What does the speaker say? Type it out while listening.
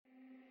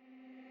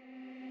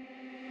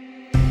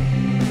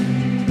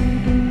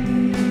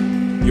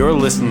You're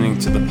listening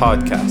to the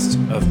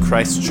podcast of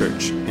Christ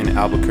Church in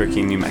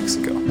Albuquerque, New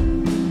Mexico.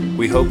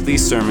 We hope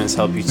these sermons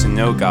help you to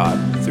know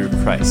God through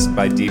Christ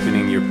by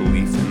deepening your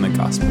belief in the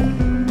gospel.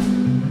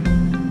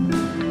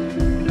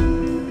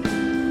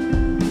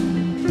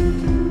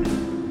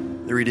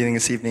 The reading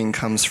this evening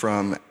comes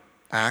from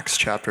Acts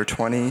chapter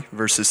 20,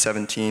 verses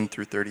 17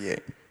 through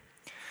 38.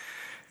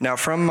 Now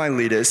from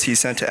Miletus he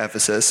sent to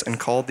Ephesus and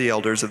called the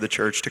elders of the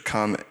church to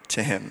come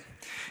to him.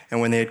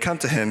 And when they had come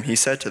to him, he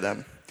said to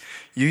them,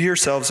 "You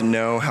yourselves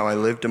know how I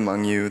lived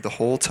among you the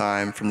whole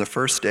time from the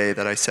first day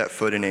that I set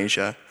foot in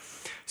Asia,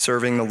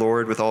 serving the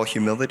Lord with all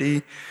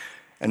humility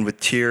and with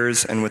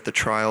tears and with the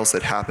trials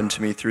that happened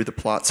to me through the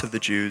plots of the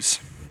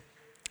Jews.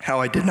 How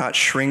I did not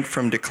shrink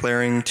from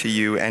declaring to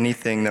you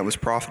anything that was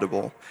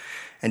profitable,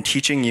 and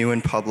teaching you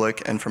in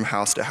public and from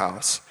house to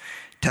house,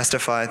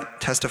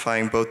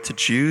 testifying both to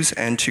Jews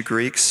and to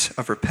Greeks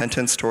of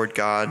repentance toward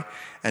God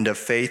and of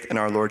faith in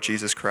our Lord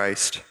Jesus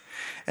Christ.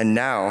 And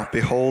now,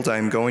 behold, I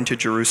am going to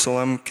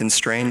Jerusalem,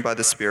 constrained by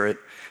the Spirit,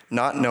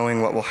 not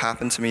knowing what will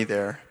happen to me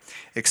there,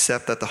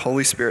 except that the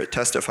Holy Spirit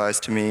testifies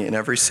to me in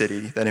every city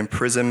that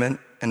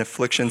imprisonment and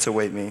afflictions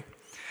await me.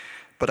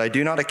 But I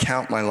do not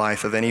account my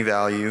life of any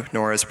value,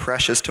 nor as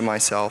precious to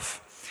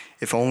myself,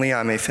 if only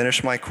I may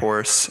finish my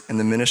course in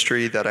the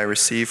ministry that I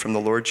receive from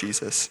the Lord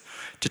Jesus,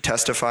 to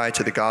testify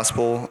to the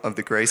gospel of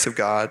the grace of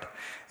God.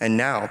 And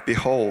now,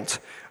 behold,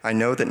 I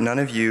know that none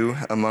of you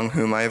among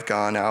whom I have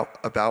gone out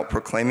about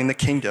proclaiming the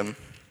kingdom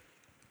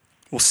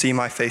will see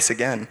my face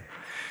again.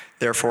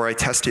 Therefore I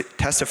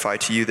testify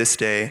to you this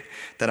day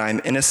that I am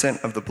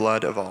innocent of the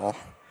blood of all.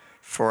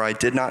 For I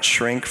did not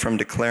shrink from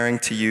declaring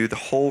to you the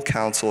whole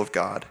counsel of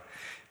God.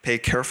 Pay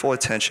careful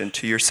attention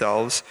to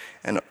yourselves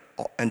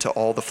and to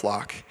all the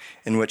flock,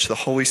 in which the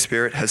Holy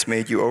Spirit has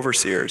made you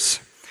overseers,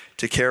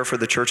 to care for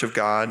the church of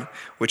God,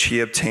 which he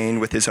obtained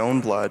with his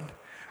own blood.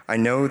 I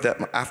know that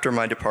after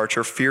my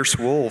departure, fierce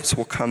wolves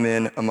will come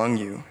in among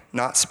you,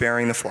 not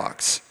sparing the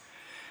flocks.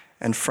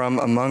 And from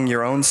among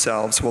your own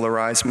selves will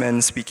arise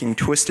men speaking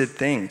twisted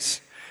things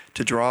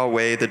to draw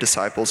away the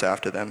disciples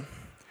after them.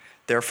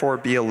 Therefore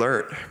be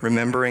alert,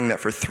 remembering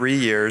that for 3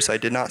 years I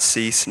did not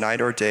cease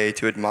night or day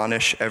to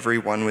admonish every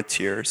one with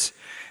tears.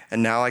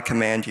 And now I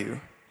command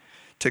you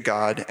to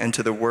God and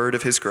to the word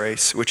of his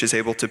grace, which is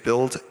able to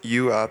build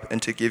you up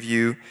and to give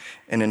you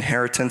an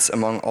inheritance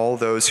among all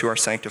those who are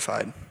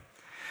sanctified.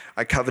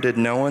 I coveted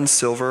no one's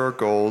silver or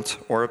gold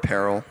or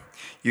apparel.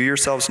 You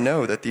yourselves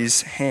know that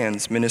these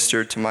hands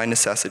ministered to my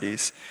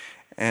necessities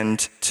and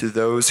to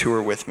those who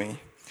were with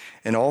me.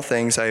 In all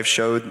things I have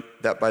showed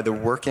that by the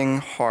working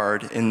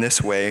hard in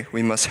this way,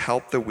 we must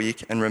help the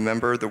weak and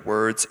remember the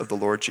words of the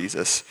Lord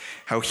Jesus,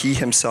 how he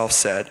himself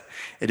said,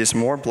 "It is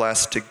more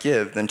blessed to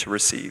give than to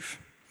receive."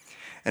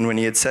 And when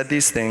he had said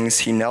these things,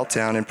 he knelt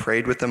down and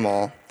prayed with them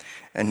all,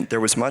 and there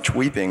was much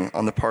weeping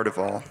on the part of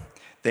all.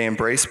 They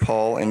embraced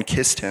Paul and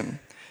kissed him,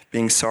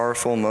 being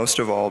sorrowful most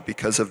of all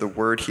because of the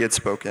word he had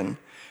spoken,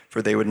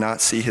 for they would not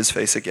see his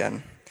face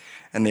again.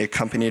 And they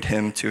accompanied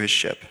him to his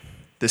ship.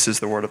 This is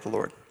the word of the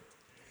Lord.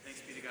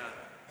 Thanks be to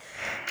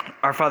God.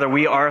 Our Father,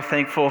 we are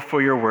thankful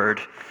for your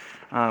word.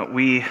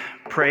 We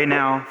pray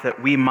now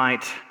that we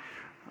might,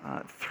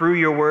 through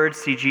your word,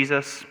 see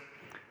Jesus,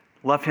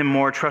 love him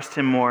more, trust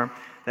him more,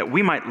 that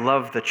we might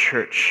love the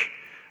church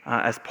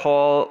as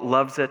Paul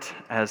loves it,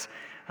 as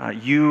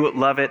you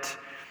love it,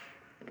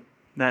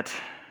 that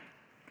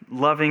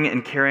loving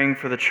and caring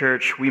for the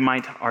church, we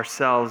might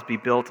ourselves be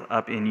built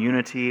up in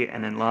unity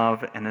and in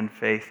love and in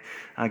faith.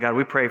 God,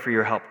 we pray for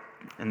your help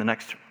in the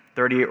next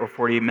 30 or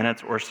 40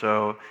 minutes or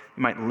so.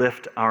 You might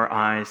lift our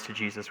eyes to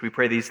Jesus. We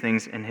pray these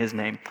things in his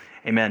name.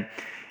 Amen.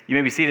 You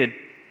may be seated.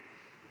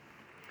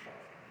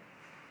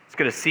 It's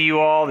good to see you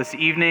all this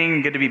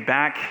evening. Good to be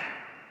back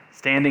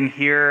standing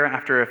here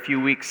after a few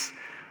weeks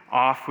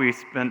off.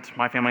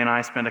 My family and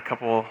I spent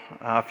about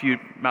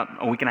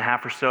a week and a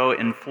half or so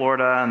in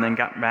Florida, and then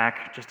got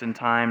back just in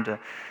time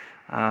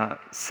to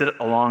sit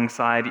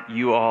alongside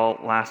you all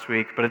last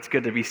week. But it's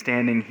good to be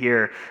standing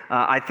here.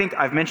 I think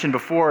I've mentioned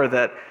before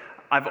that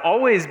I've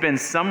always been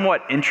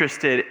somewhat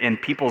interested in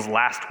people's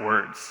last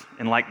words,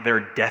 in like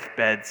their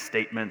deathbed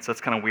statements.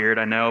 That's kind of weird,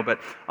 I know, but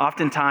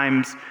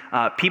oftentimes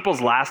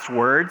people's last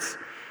words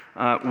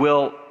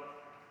will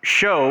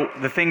show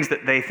the things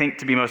that they think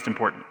to be most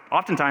important.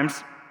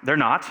 Oftentimes, they're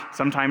not.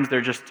 Sometimes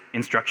they're just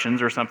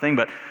instructions or something.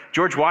 But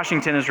George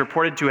Washington is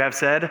reported to have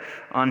said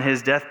on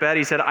his deathbed,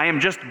 he said, "I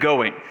am just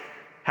going.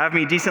 Have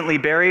me decently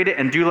buried,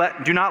 and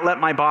do not let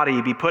my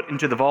body be put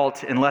into the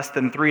vault in less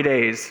than 3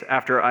 days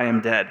after I am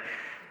dead."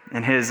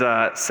 And his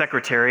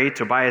secretary,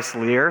 Tobias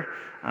Lear,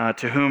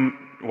 to whom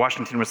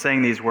Washington was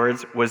saying these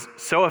words, was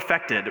so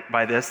affected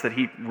by this that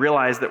he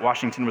realized that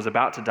Washington was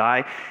about to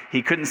die.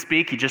 He couldn't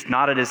speak. He just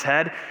nodded his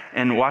head.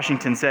 And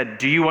Washington said,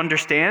 "Do you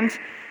understand?"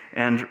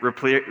 And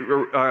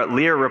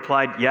Lear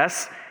replied,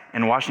 "Yes."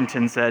 And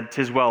Washington said,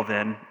 "'Tis well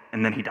then."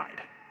 And then he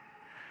died.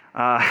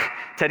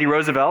 Teddy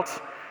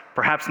Roosevelt,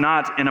 perhaps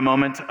not in a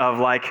moment of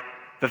like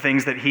the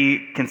things that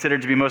he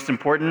considered to be most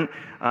important,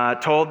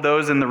 told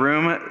those in the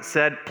room,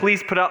 said,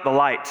 "Please put out the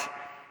light."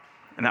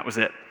 And that was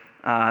it.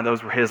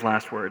 Those were his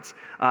last words.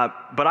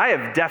 But I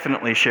have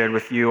definitely shared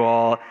with you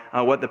all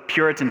what the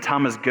Puritan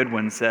Thomas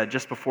Goodwin said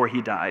just before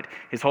he died.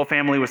 His whole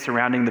family was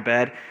surrounding the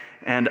bed,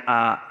 and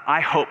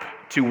I hope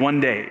to one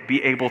day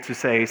be able to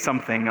say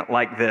something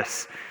like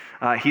this.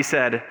 He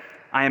said,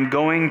 "I am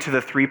going to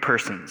the three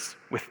persons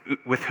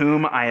with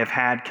whom I have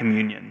had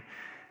communion.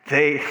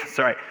 This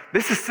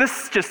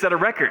just set a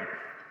record.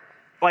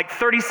 Like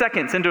 30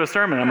 seconds into a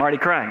sermon, I'm already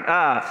crying.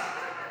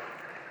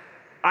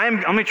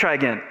 Let me try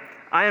again.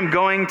 I am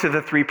going to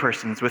the three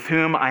persons with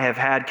whom I have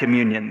had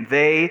communion.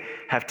 They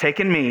have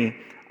taken me,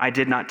 I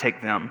did not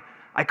take them.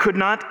 I could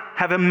not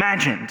have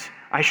imagined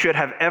I should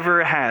have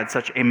ever had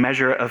such a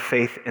measure of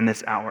faith in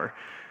this hour.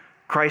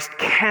 Christ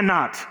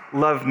cannot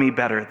love me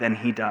better than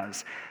he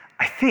does.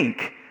 I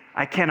think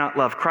I cannot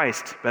love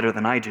Christ better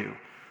than I do.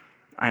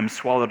 I am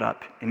swallowed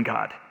up in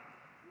God."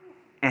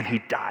 And he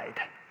died.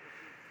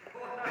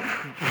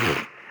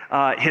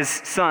 His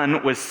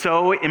son was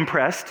so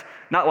impressed,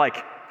 not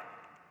like,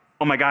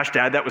 "Oh my gosh,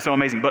 Dad, that was so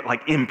amazing," but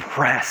like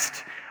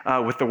impressed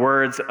with the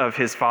words of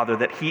his father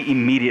that he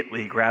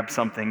immediately grabbed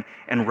something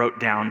and wrote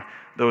down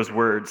those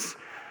words.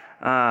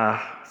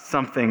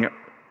 Something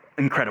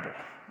incredible.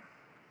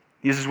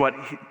 This is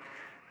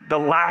the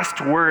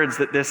last words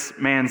that this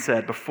man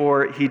said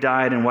before he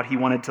died and what he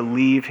wanted to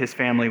leave his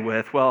family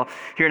with. Well,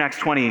 here in Acts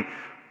 20,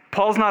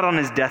 Paul's not on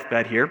his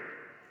deathbed here.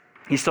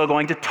 He's still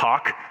going to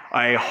talk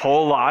a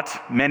whole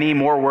lot. Many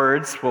more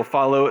words will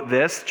follow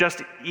this,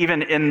 just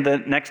even in the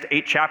next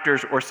 8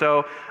 chapters or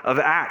so of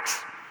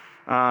Acts.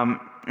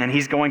 And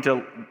he's going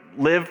to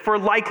live for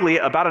likely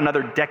about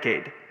another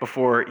decade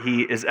before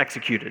he is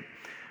executed.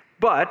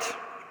 But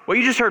what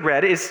you just heard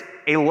read is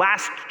a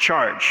last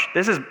charge.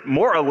 This is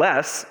more or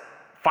less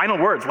final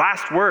words,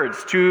 last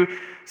words to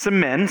some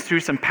men, to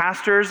some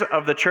pastors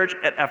of the church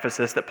at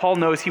Ephesus that Paul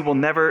knows he will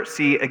never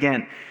see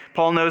again.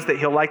 Paul knows that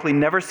he'll likely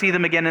never see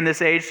them again in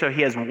this age, so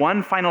he has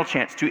one final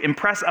chance to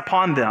impress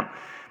upon them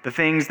the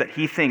things that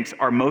he thinks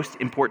are most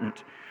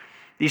important.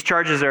 These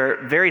charges are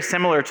very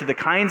similar to the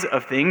kinds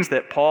of things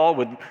that Paul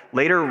would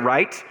later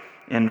write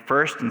in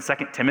 1st and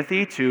 2nd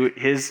Timothy to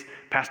his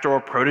pastoral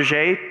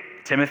protege,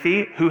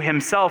 Timothy, who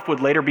himself would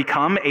later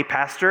become a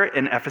pastor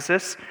in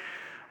Ephesus.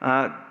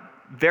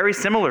 Very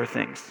similar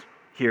things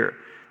here.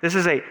 This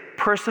is a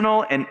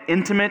personal and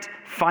intimate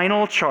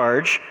final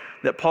charge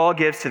that Paul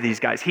gives to these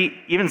guys. He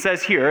even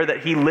says here that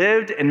he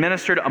lived and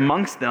ministered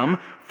amongst them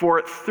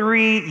for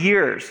 3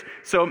 years.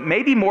 So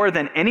maybe more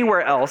than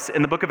anywhere else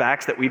in the book of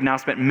Acts that we've now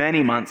spent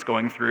many months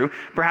going through,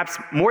 perhaps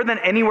more than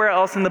anywhere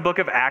else in the book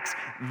of Acts,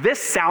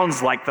 this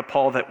sounds like the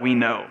Paul that we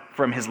know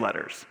from his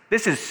letters.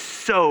 This is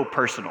so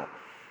personal,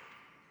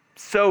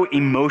 so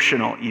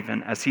emotional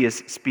even as he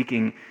is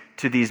speaking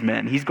to these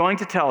men. He's going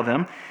to tell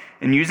them,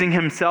 and using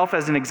himself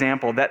as an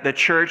example, that the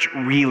church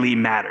really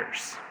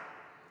matters.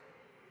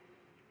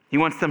 He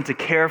wants them to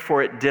care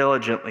for it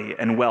diligently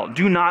and well.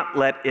 Do not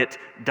let it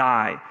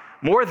die.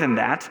 More than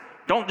that,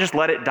 don't just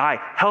let it die.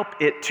 Help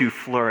it to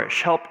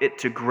flourish. Help it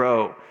to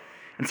grow.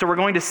 And so we're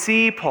going to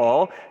see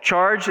Paul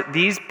charge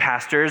these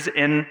pastors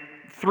in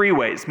 3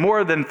 ways.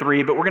 More than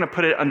 3, but we're going to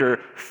put it under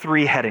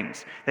 3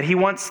 headings. That he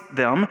wants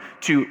them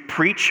to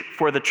preach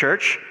for the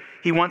church.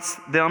 He wants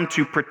them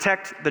to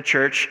protect the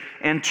church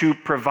and to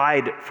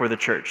provide for the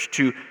church.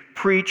 To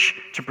preach,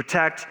 to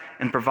protect,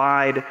 and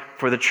provide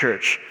for the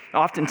church.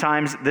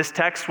 Oftentimes, this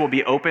text will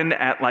be opened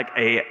at like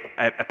a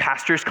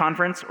pastor's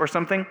conference or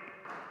something,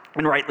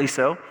 and rightly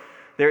so.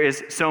 There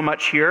is so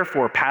much here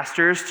for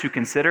pastors to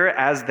consider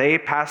as they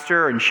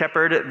pastor and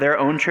shepherd their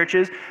own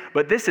churches,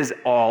 but this is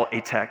all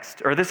a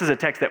text, or this is a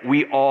text that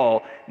we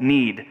all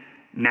need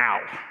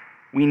now.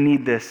 We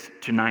need this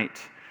tonight.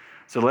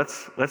 So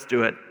let's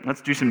do it.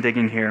 Let's do some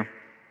digging here.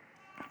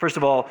 First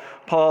of all,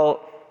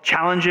 Paul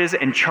challenges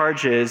and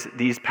charges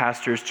these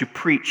pastors to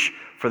preach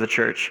for the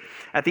church.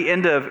 At the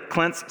end of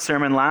Clint's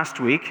sermon last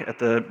week, at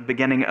the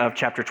beginning of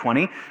chapter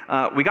 20,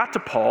 we got to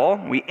Paul.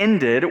 We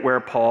ended where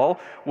Paul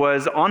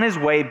was on his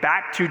way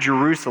back to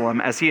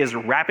Jerusalem as he is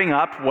wrapping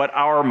up what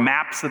our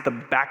maps at the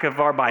back of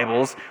our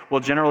Bibles will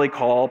generally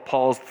call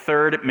Paul's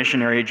 3rd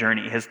missionary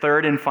journey, his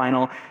 3rd and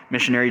final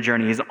missionary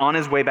journey. He's on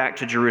his way back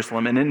to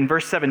Jerusalem. And in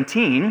verse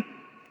 17,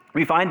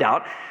 we find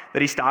out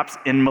that he stops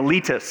in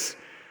Miletus,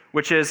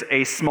 which is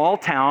a small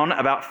town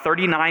about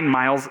 39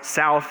 miles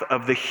south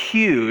of the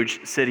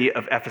huge city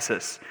of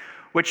Ephesus,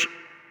 which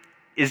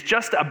is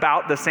just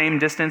about the same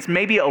distance,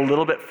 maybe a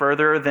little bit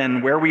further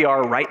than where we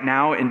are right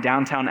now in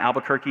downtown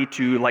Albuquerque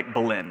to like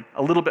Berlin,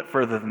 a little bit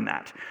further than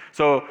that.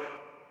 So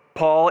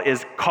Paul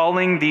is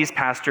calling these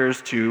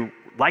pastors to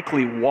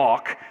likely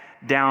walk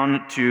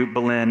down to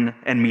Berlin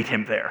and meet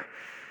him there.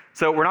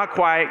 So we're not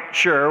quite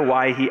sure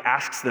why he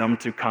asks them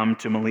to come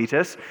to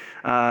Miletus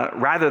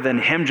rather than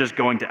him just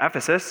going to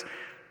Ephesus.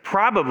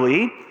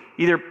 Probably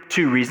either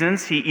 2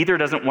 reasons. He either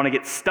doesn't want to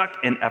get stuck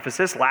in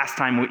Ephesus. Last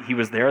time he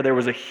was there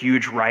was a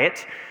huge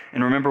riot.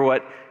 And remember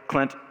what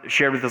Clint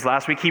shared with us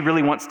last week? He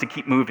really wants to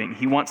keep moving.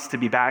 He wants to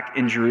be back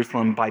in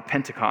Jerusalem by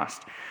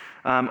Pentecost.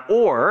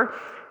 Or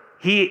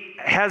he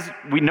has,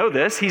 we know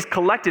this, he's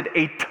collected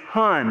a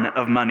ton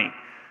of money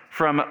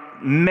from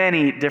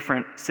many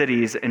different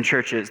cities and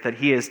churches that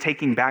he is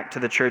taking back to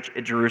the church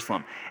at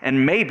Jerusalem.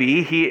 And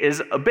maybe he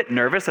is a bit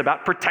nervous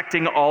about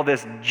protecting all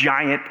this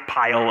giant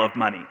pile of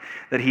money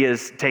that he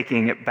is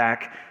taking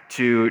back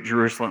to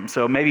Jerusalem.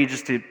 So maybe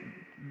just to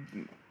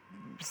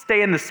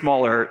stay in the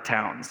smaller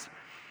towns.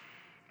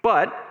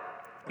 But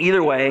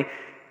either way,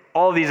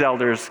 all of these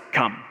elders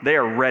come. They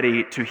are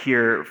ready to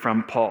hear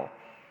from Paul.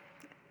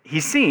 He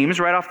seems,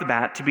 right off the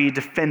bat, to be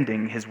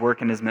defending his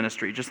work and his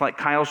ministry. Just like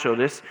Kyle showed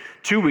us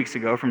 2 weeks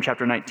ago from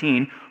chapter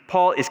 19,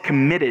 Paul is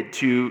committed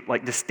to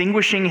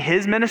distinguishing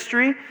his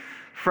ministry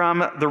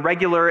from the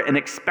regular and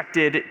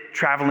expected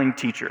traveling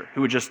teacher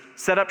who would just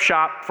set up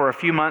shop for a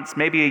few months,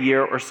 maybe a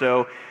year or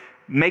so,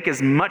 make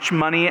as much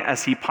money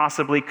as he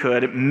possibly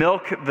could,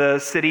 milk the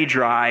city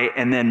dry,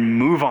 and then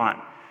move on.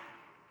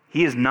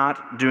 He is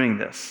not doing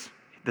this.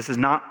 This is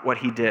not what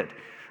he did.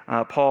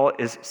 Paul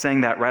is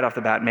saying that right off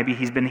the bat. Maybe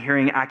he's been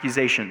hearing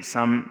accusations,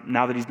 some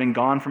now that he's been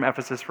gone from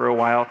Ephesus for a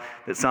while,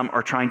 that some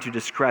are trying to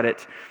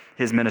discredit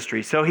his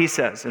ministry. So he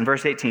says in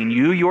verse 18,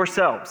 "You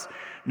yourselves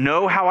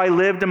know how I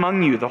lived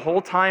among you the whole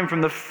time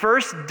from the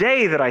first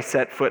day that I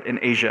set foot in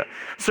Asia,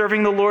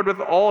 serving the Lord with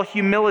all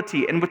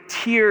humility and with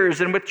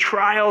tears and with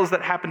trials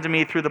that happened to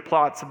me through the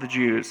plots of the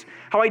Jews.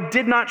 How I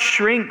did not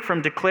shrink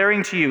from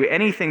declaring to you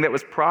anything that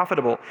was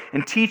profitable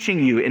and teaching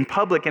you in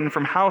public and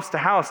from house to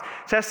house,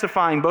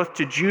 testifying both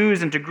to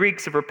Jews and to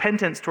Greeks of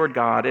repentance toward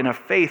God and of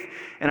faith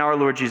in our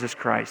Lord Jesus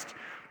Christ."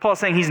 Paul is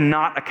saying he's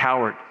not a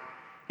coward.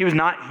 He was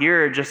not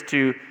here just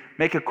to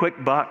make a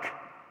quick buck.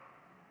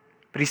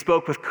 But he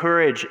spoke with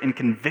courage and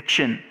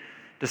conviction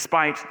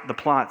despite the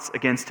plots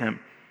against him.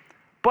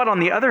 But on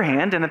the other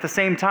hand, and at the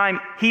same time,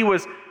 he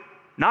was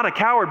not a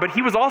coward, but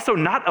he was also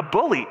not a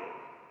bully.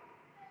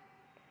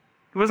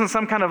 He wasn't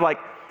some kind of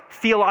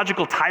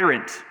theological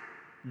tyrant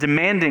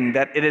demanding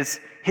that it is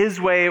his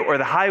way or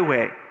the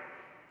highway.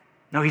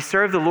 No, he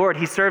served the Lord.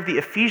 He served the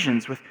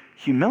Ephesians with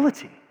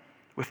humility,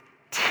 with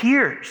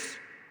tears,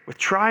 with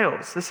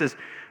trials. This is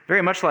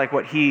very much like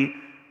what he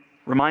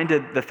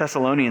reminded the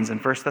Thessalonians in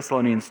 1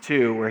 Thessalonians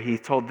 2, where he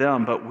told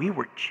them, "But we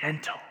were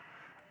gentle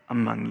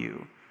among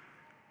you,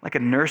 like a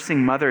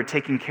nursing mother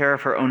taking care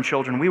of her own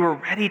children. We were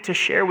ready to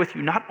share with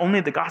you not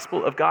only the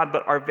gospel of God,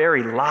 but our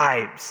very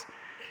lives,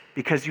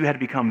 because you had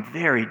become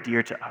very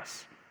dear to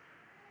us."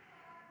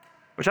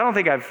 Which I don't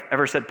think I've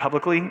ever said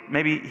publicly,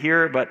 maybe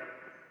here, but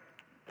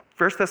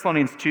 1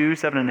 Thessalonians 2,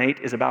 7 and 8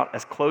 is about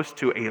as close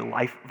to a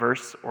life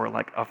verse or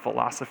a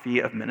philosophy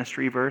of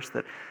ministry verse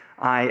that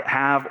I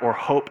have or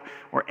hope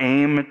or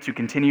aim to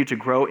continue to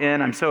grow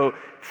in. I'm so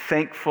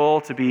thankful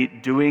to be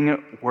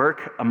doing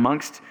work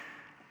amongst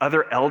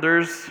other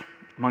elders,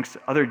 amongst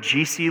other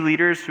GC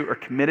leaders who are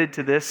committed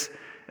to this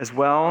as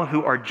well,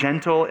 who are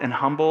gentle and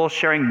humble,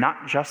 sharing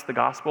not just the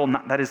gospel,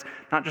 that is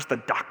not just the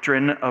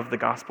doctrine of the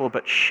gospel,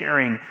 but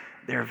sharing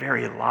their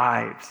very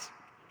lives.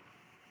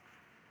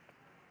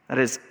 That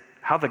is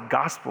how the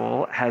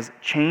gospel has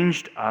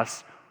changed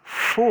us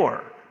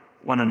for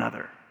one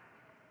another.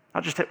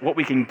 Not just what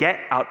we can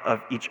get out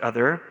of each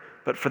other,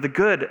 but for the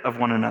good of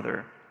one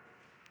another.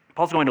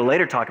 Paul's going to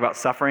later talk about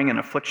suffering and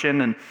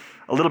affliction and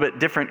a little bit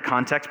different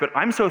context, but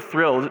I'm so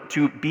thrilled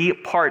to be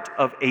part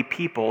of a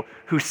people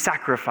who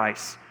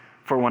sacrifice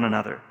for one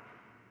another.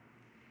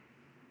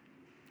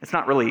 It's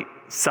not really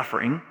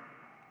suffering,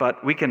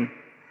 but we can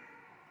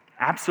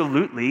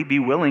absolutely be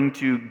willing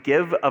to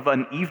give of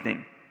an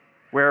evening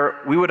where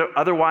we would have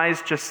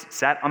otherwise just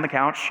sat on the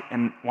couch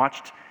and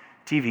watched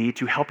TV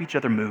to help each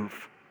other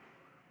move,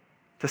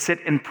 to sit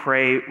and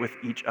pray with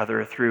each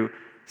other through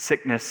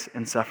sickness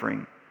and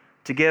suffering,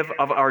 to give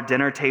of our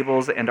dinner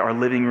tables and our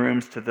living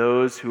rooms to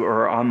those who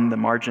are on the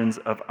margins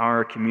of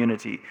our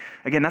community.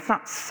 Again, that's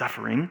not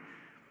suffering,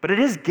 but it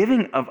is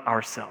giving of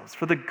ourselves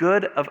for the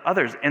good of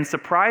others. And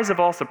surprise of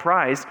all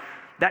surprise,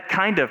 that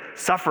kind of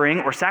suffering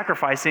or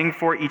sacrificing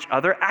for each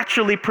other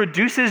actually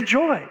produces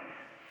joy,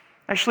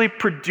 actually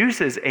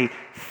produces a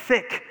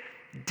thick,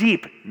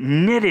 deep,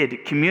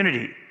 knitted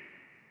community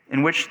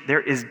in which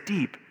there is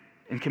deep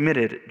and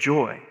committed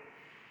joy.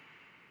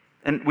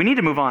 And we need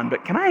to move on,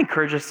 but can I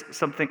encourage us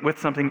with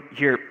something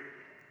here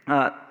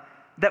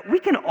that we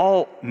can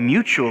all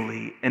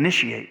mutually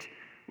initiate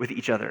with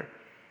each other?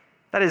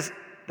 That is,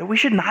 that we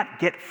should not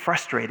get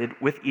frustrated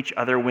with each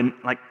other when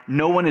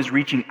no one is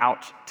reaching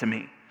out to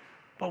me.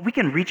 Well, we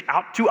can reach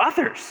out to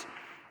others.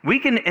 We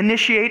can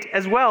initiate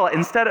as well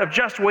instead of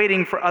just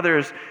waiting for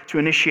others to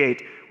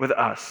initiate with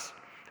us.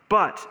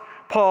 But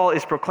Paul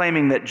is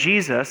proclaiming that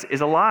Jesus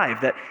is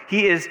alive, that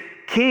he is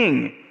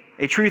King,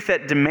 a truth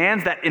that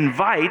demands, that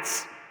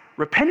invites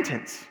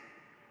repentance.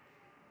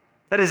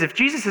 That is, if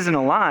Jesus isn't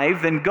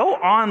alive, then go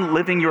on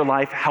living your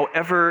life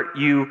however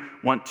you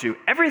want to.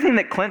 Everything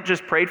that Clint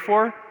just prayed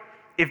for,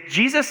 if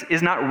Jesus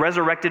is not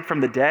resurrected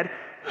from the dead,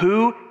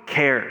 who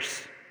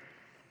cares?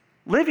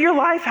 Live your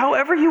life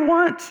however you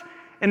want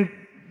and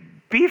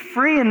be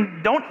free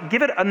and don't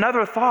give it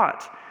another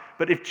thought.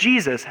 But if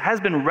Jesus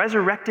has been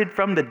resurrected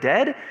from the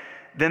dead,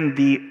 then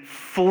the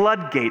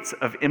floodgates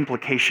of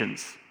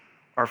implications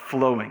are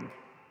flowing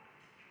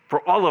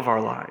for all of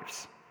our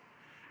lives.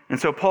 And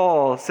so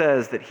Paul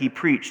says that he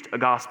preached a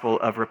gospel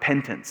of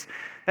repentance.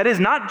 That is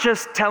not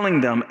just telling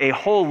them a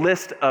whole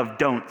list of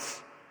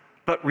don'ts,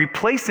 but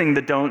replacing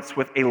the don'ts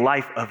with a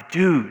life of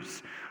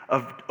do's,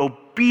 of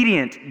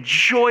obedient,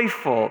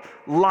 joyful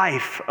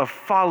life of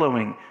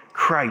following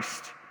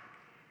Christ.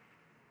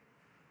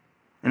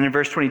 And in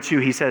verse 22,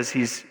 he says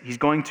he's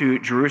going to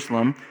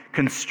Jerusalem,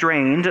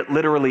 constrained,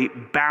 literally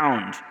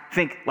bound.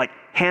 Think like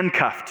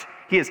handcuffed.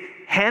 He is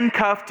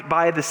handcuffed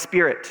by the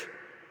Spirit,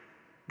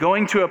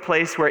 going to a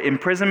place where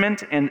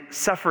imprisonment and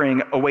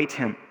suffering await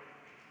him.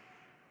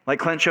 Like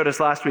Clint showed us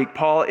last week,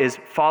 Paul is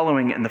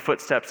following in the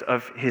footsteps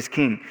of his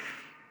king.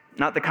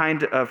 Not the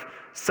kind of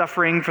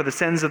suffering for the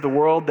sins of the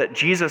world that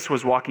Jesus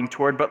was walking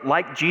toward, but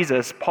like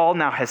Jesus, Paul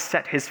now has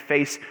set his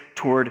face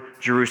toward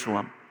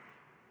Jerusalem.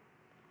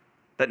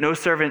 That no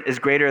servant is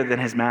greater than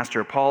his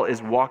master. Paul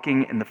is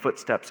walking in the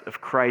footsteps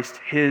of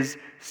Christ, his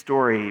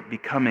story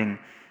becoming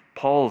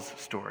Paul's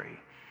story.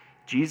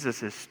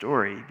 Jesus'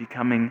 story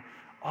becoming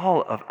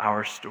all of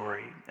our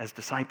story as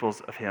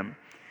disciples of him.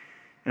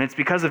 And it's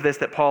because of this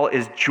that Paul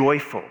is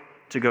joyful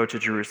to go to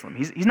Jerusalem.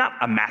 He's not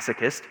a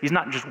masochist. He's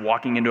not just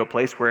walking into a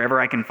place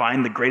wherever I can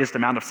find the greatest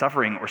amount of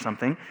suffering or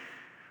something.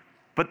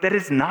 But that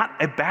is not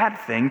a bad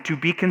thing to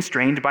be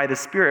constrained by the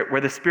Spirit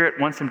where the Spirit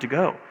wants him to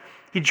go.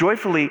 He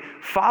joyfully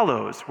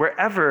follows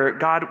wherever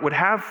God would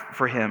have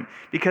for him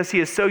because he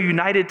is so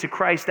united to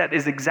Christ. That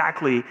is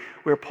exactly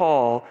where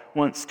Paul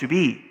wants to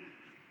be.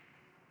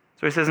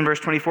 So he says in verse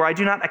 24, I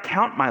do not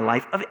account my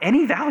life of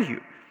any value,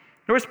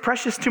 nor is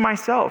precious to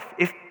myself,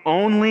 if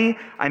only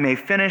I may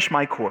finish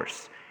my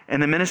course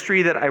and the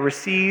ministry that I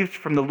received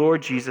from the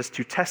Lord Jesus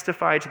to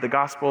testify to the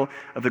gospel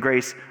of the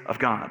grace of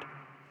God.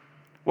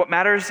 What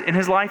matters in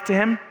his life to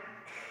him?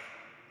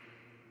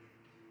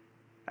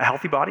 A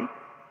healthy body?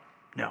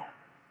 No.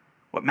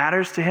 What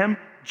matters to him?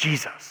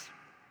 Jesus.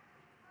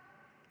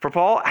 For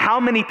Paul, how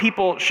many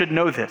people should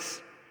know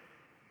this?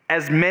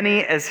 As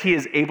many as he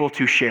is able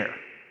to share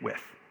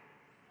with.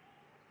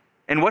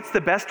 And what's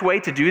the best way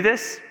to do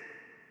this?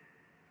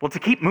 Well, to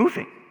keep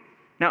moving.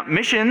 Now,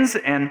 missions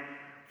and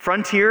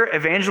frontier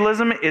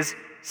evangelism is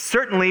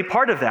certainly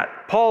part of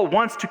that. Paul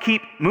wants to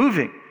keep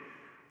moving.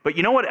 But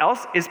you know what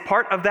else is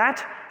part of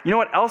that? You know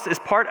what else is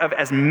part of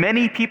as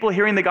many people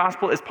hearing the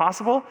gospel as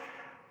possible?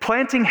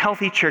 Planting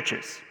healthy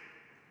churches.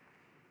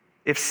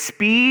 If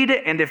speed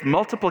and if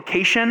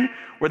multiplication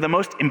were the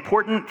most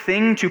important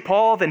thing to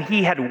Paul, then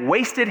he had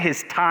wasted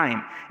his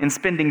time in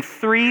spending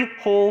 3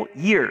 whole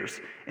years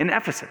in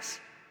Ephesus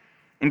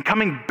and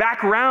coming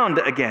back around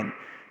again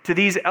to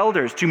these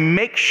elders to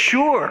make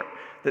sure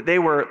that they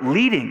were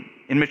leading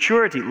in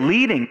maturity,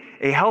 leading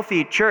a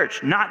healthy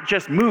church, not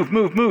just move,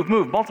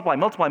 multiply,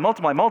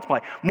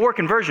 more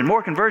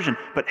conversion,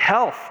 but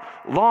health,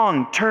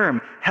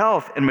 long-term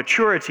health and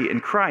maturity in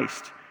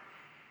Christ.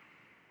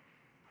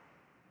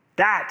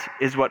 That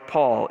is what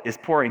Paul is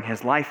pouring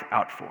his life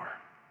out for.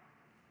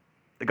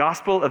 The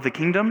gospel of the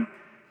kingdom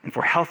and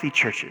for healthy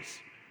churches.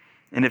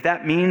 And if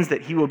that means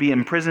that he will be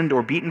imprisoned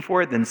or beaten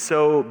for it, then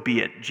so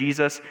be it.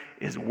 Jesus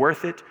is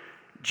worth it.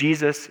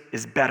 Jesus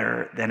is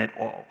better than it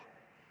all.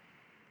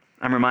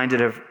 I'm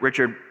reminded of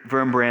Richard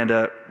Wurmbrand,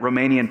 a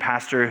Romanian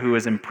pastor who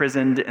was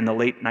imprisoned in the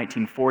late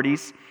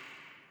 1940s.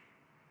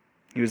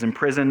 He was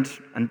imprisoned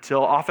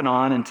off and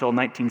on until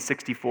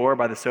 1964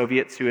 by the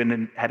Soviets who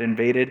had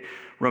invaded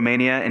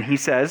Romania. And he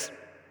says,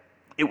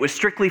 it was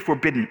strictly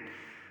forbidden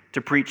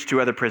to preach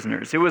to other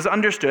prisoners. It was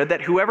understood that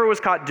whoever was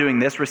caught doing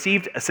this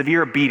received a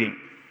severe beating.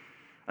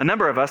 A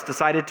number of us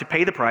decided to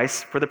pay the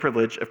price for the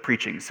privilege of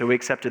preaching, so we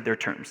accepted their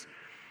terms.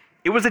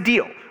 It was a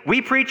deal.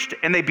 We preached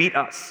and they beat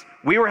us.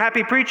 We were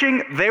happy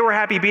preaching, they were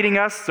happy beating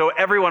us, so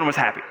everyone was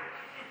happy.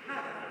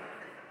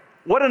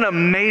 What an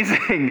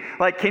amazing,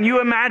 can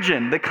you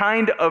imagine the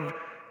kind of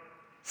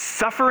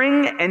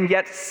suffering and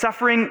yet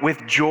suffering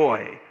with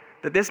joy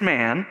that this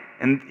man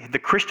and the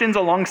Christians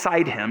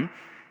alongside him,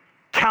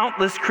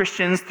 countless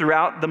Christians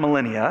throughout the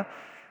millennia,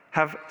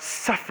 have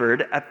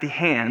suffered at the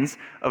hands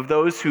of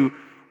those who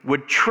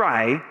would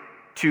try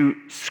to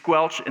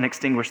squelch and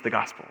extinguish the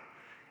gospel.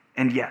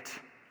 And yet,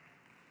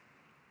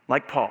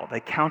 like Paul, they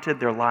counted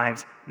their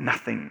lives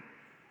nothing.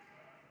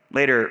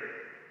 Later,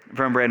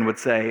 Wurmbrand would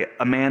say,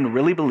 a man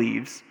really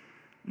believes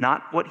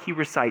not what he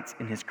recites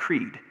in his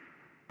creed,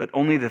 but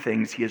only the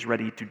things he is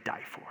ready to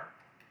die for.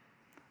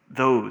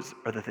 Those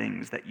are the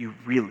things that you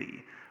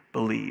really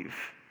believe.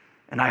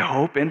 And I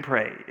hope and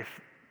pray, if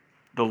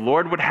the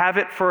Lord would have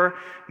it for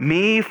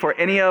me, for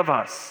any of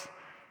us,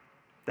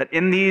 that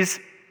in these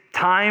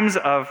times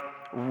of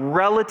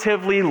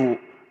relatively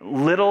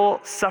little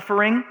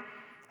suffering,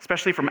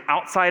 especially from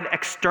outside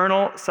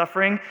external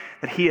suffering,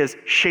 that he is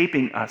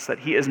shaping us, that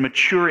he is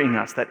maturing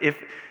us, that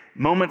if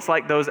moments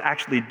like those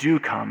actually do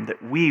come,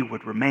 that we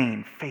would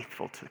remain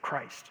faithful to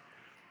Christ.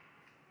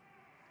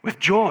 With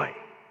joy.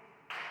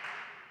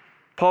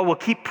 Paul will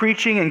keep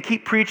preaching and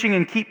keep preaching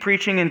and keep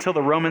preaching until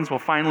the Romans will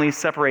finally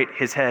separate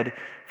his head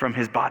from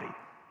his body.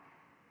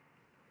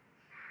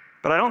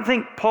 But I don't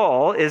think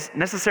Paul is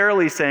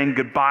necessarily saying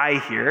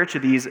goodbye here to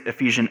these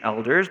Ephesian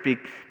elders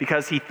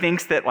because he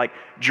thinks that like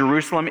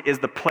Jerusalem is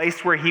the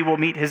place where he will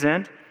meet his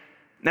end.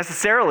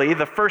 Necessarily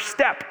the first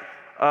step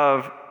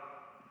of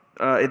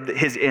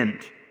his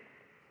end,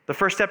 the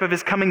first step of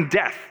his coming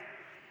death.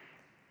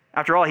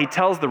 After all, he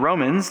tells the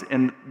Romans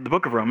in the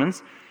book of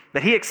Romans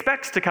that he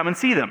expects to come and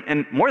see them.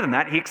 And more than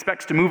that, he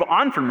expects to move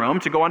on from Rome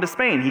to go on to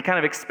Spain. He kind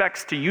of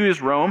expects to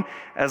use Rome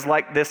as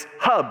like this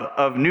hub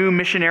of new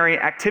missionary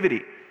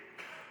activity.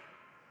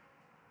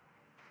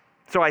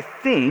 So I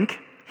think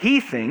he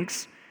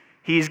thinks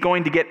he's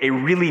going to get a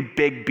really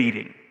big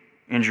beating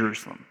in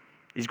Jerusalem.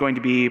 He's going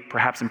to be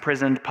perhaps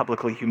imprisoned,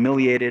 publicly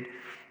humiliated,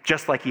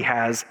 just like he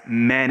has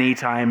many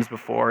times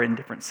before in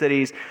different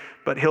cities,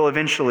 but he'll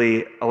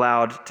eventually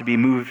allowed to be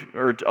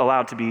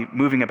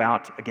moving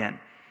about again.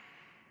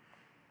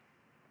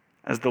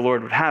 As the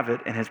Lord would have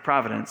it in his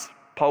providence,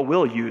 Paul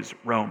will use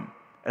Rome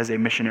as a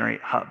missionary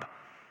hub.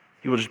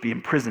 He will just be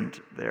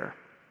imprisoned there.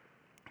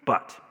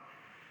 But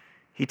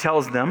he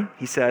tells them,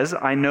 he says,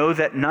 I know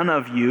that none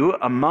of you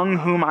among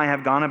whom I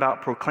have gone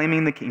about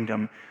proclaiming the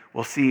kingdom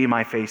will see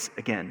my face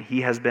again.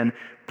 He has been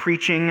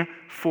preaching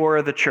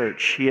for the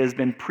church. He has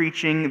been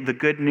preaching the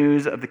good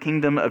news of the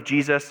kingdom of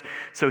Jesus.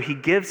 So he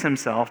gives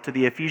himself to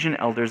the Ephesian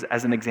elders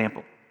as an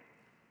example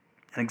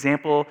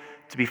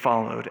to be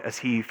followed as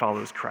he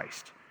follows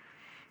Christ.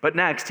 But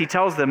next, he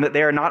tells them that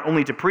they are not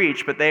only to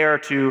preach, but they are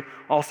to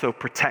also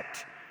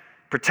protect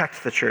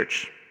the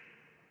church.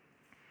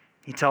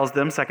 He tells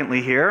them,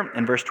 secondly, here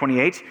in verse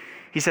 28,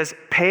 he says,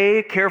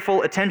 pay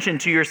careful attention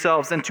to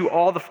yourselves and to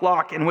all the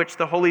flock in which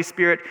the Holy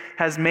Spirit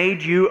has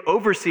made you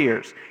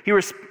overseers. He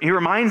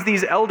reminds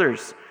these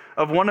elders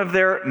of one of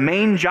their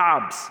main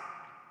jobs.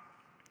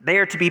 They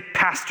are to be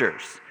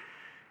pastors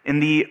in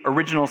the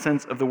original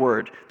sense of the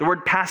word. The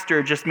word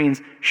pastor just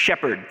means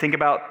shepherd. Think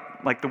about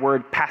like the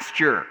word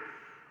pasture,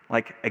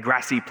 like a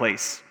grassy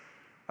place,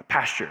 a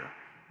pasture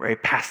where a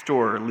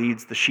pastor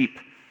leads the sheep.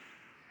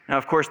 Now,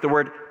 of course, the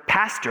word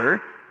pastor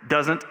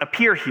doesn't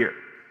appear here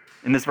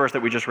in this verse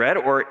that we just read,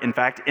 or in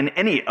fact, in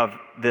any of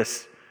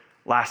this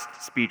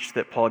last speech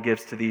that Paul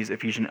gives to these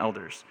Ephesian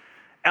elders.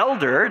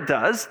 Elder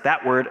does,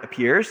 that word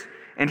appears,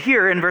 and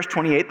here in verse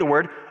 28, the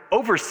word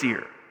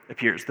overseer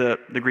appears, the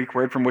Greek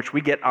word from which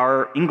we get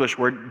our English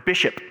word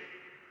bishop.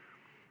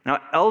 Now,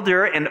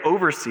 elder and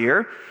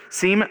overseer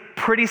seem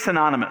pretty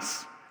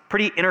synonymous,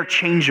 pretty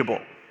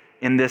interchangeable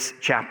in this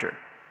chapter.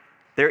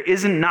 There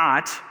is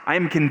not, I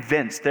am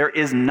convinced, there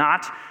is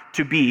not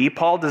to be,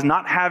 Paul does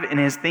not have in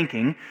his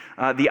thinking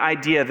the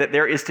idea that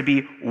there is to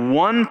be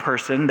one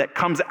person that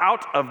comes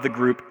out of the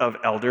group of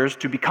elders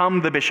to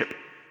become the bishop,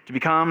 to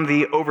become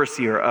the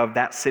overseer of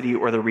that city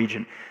or the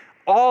region.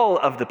 All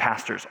of the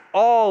pastors,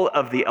 all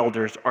of the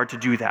elders are to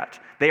do that.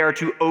 They are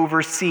to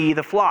oversee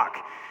the flock.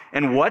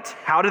 And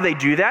how do they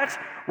do that?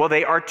 Well,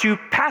 they are to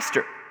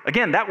pastor.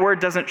 Again, that word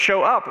doesn't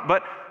show up,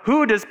 but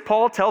who does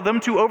Paul tell them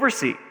to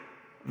oversee?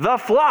 The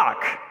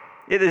flock.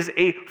 It is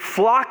a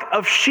flock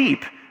of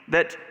sheep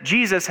that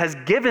Jesus has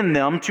given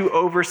them to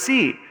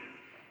oversee.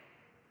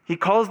 He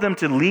calls them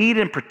to lead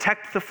and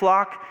protect the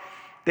flock.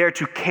 They are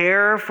to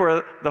care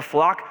for the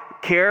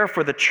flock, care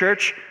for the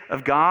church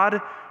of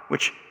God,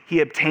 which he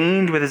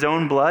obtained with his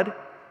own blood.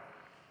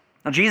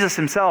 Now, Jesus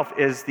himself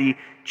is the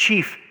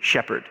chief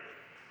shepherd,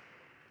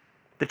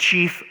 the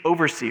chief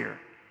overseer,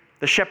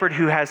 the shepherd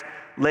who has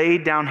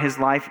laid down his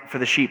life for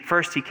the sheep.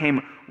 First, he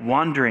came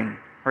wandering,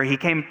 or he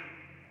came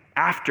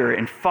after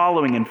and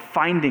following and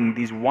finding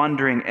these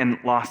wandering and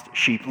lost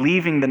sheep,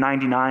 leaving the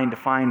 99 to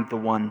find the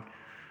one,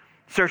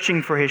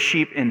 searching for his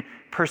sheep in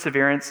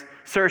perseverance,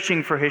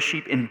 searching for his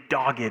sheep in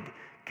dogged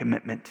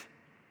commitment,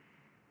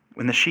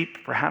 when the sheep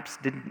perhaps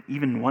didn't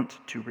even want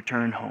to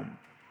return home.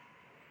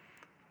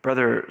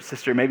 Brother,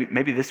 sister,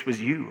 maybe this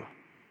was you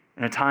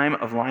in a time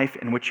of life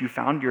in which you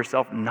found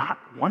yourself not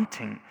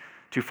wanting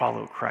to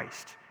follow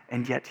Christ,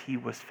 and yet he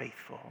was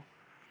faithful.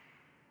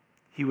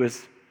 He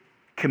was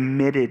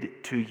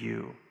committed to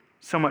you,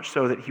 so much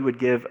so that he would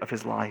give of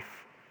his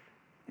life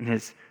and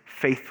his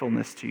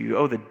faithfulness to you.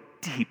 Oh, the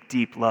deep,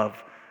 deep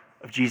love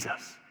of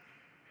Jesus.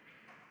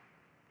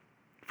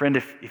 Friend,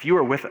 if you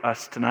are with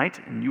us tonight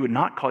and you would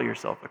not call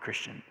yourself a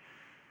Christian,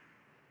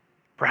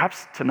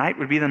 perhaps tonight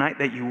would be the night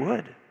that you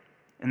would,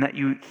 and that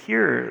you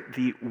hear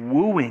the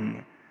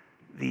wooing,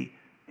 the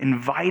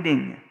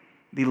inviting,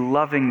 the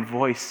loving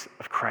voice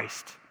of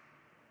Christ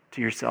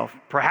to yourself.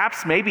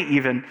 Perhaps, maybe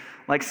even,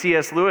 like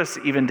C.S. Lewis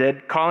even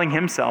did, calling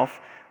himself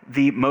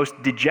the most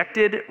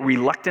dejected,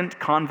 reluctant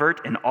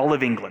convert in all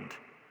of England.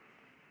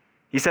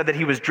 He said that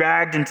he was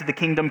dragged into the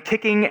kingdom,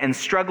 kicking and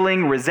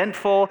struggling,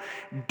 resentful,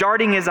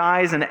 darting his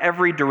eyes in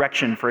every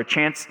direction for a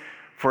chance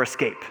for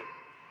escape.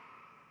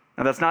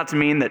 Now, that's not to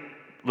mean that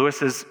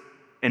Lewis's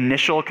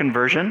initial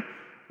conversion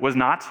was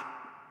not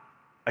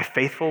a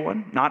faithful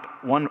one,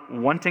 not one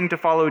wanting to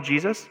follow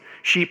Jesus.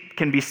 Sheep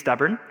can be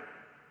stubborn.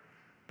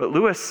 But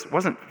Lewis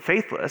wasn't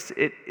faithless.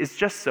 It is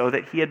just so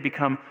that he had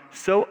become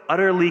so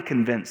utterly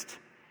convinced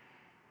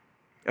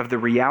of the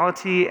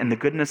reality and the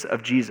goodness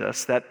of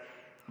Jesus that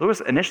Lewis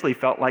initially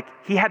felt like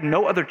he had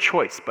no other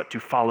choice but to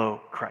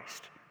follow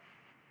Christ.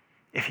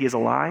 If he is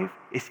alive,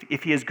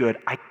 if he is good,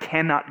 I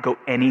cannot go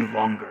any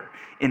longer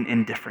in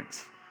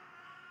indifference.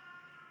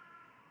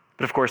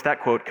 But of course, that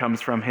quote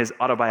comes from his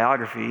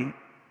autobiography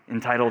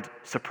entitled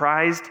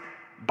Surprised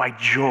by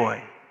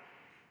Joy.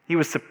 He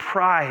was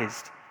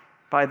surprised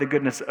by the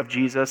goodness of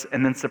Jesus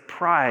and then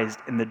surprised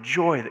in the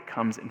joy that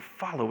comes in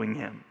following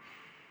him.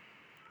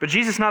 But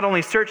Jesus not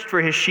only searched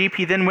for his sheep,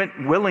 he then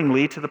went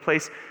willingly to the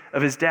place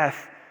of his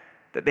death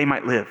that they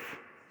might live.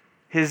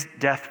 His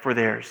death for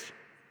theirs.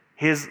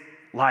 His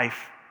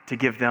life to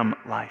give them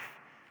life.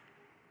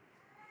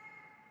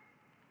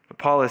 But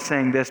Paul is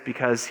saying this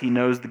because he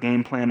knows the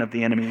game plan of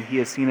the enemy. He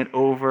has seen it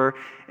over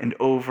and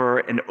over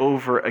and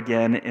over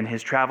again in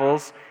his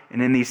travels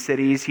and in these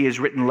cities. He has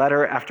written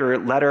letter after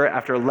letter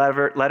after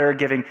letter,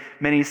 giving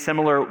many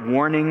similar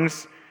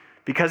warnings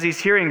because he's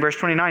hearing, verse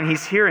 29,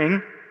 he's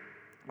hearing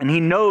and he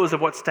knows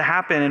of what's to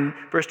happen. In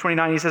verse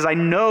 29, he says, I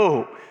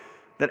know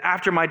that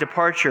after my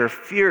departure,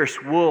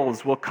 fierce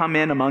wolves will come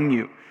in among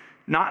you,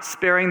 not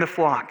sparing the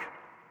flock.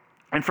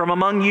 And from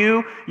among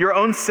you, your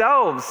own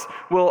selves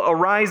will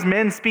arise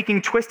men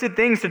speaking twisted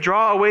things to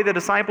draw away the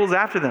disciples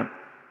after them.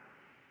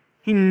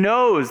 He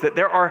knows that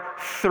there are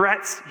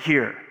threats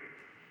here.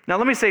 Now,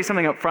 let me say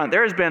something up front.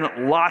 There has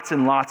been lots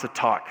and lots of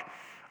talk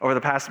over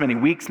the past many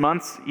weeks,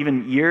 months,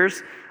 even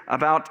years,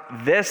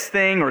 about this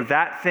thing or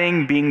that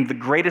thing being the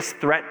greatest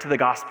threat to the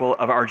gospel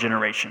of our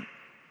generation.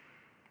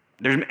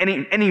 There's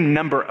any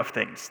number of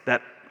things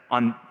that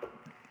on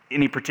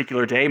any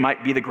particular day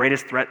might be the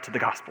greatest threat to the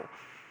gospel.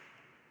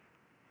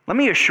 Let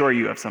me assure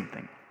you of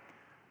something.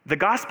 The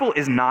gospel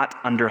is not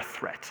under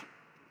threat.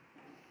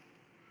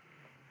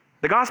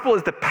 The gospel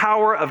is the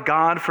power of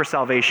God for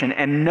salvation,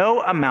 and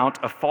no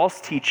amount of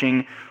false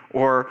teaching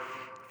or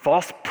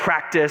false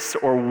practice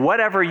or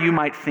whatever you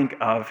might think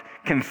of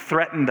can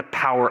threaten the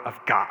power of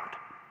God.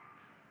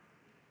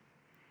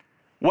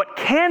 What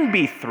can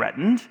be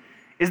threatened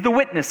is the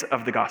witness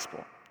of the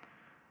gospel,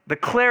 the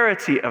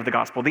clarity of the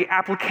gospel, the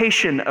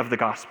application of the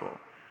gospel.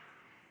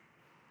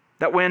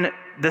 That when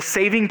the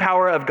saving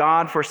power of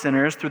God for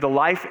sinners through the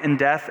life and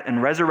death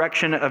and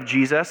resurrection of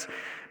Jesus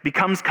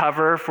becomes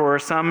cover for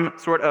some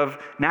sort of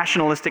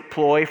nationalistic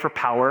ploy for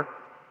power,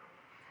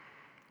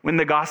 when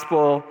the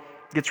gospel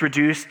gets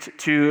reduced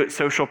to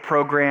social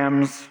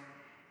programs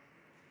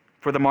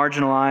for the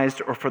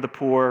marginalized or for the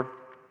poor,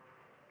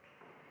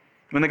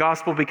 when the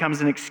gospel becomes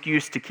an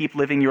excuse to keep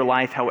living your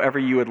life however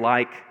you would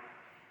like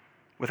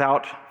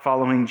without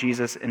following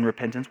Jesus in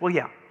repentance, well,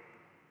 yeah.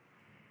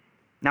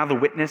 Now the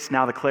witness,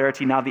 now the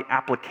clarity, now the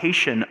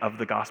application of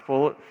the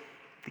gospel,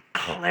 the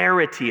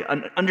clarity,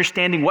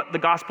 understanding what the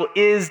gospel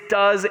is,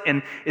 does,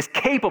 and is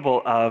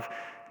capable of,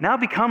 now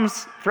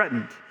becomes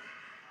threatened.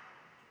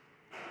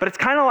 But it's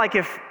kind of like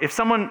if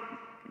someone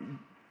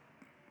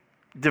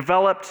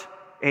developed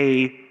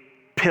a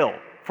pill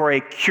for a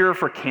cure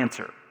for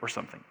cancer or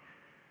something.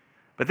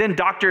 But then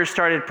doctors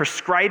started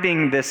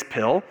prescribing this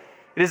pill.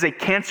 It is a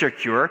cancer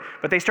cure,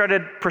 but they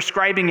started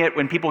prescribing it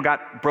when people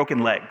got broken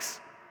legs.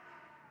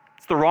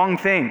 It's the wrong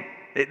thing.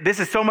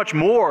 This is so much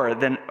more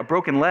than a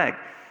broken leg.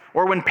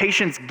 Or when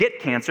patients get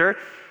cancer,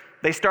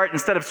 they start,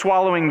 instead of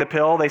swallowing the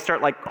pill, they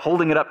start like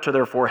holding it up to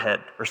their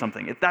forehead or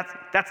something.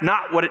 That's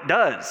not what it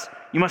does.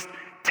 You must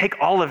take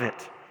all of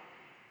it.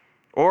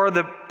 Or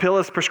the pill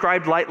is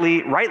prescribed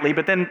rightly,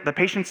 but then the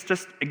patients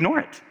just ignore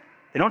it.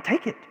 They don't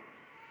take it.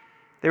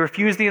 They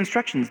refuse the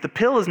instructions. The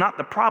pill is not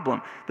the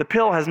problem. The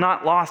pill has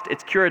not lost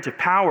its curative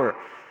power.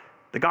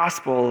 The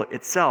gospel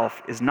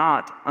itself is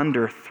not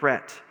under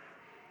threat.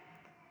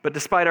 But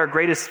despite our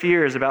greatest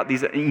fears about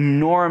these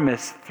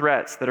enormous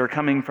threats that are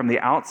coming from the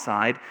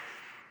outside,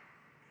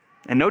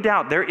 and no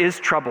doubt there is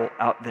trouble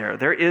out there.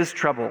 There is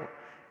trouble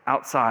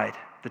outside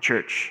the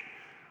church.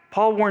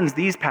 Paul warns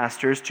these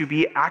pastors to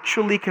be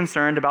actually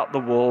concerned about the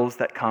wolves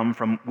that come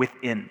from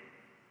within.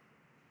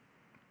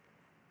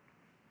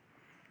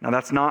 Now,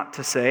 that's not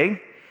to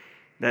say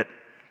that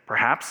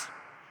perhaps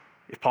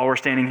if Paul were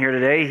standing here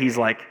today,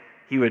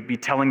 he would be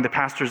telling the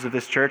pastors of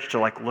this church to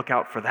look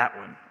out for that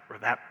one, or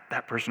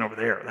that person over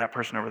there, or that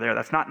person over there.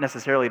 That's not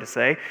necessarily to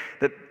say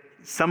that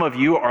some of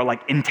you are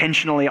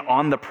intentionally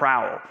on the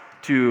prowl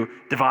to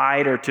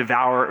divide or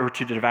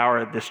to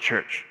devour this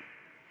church.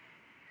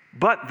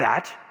 But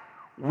that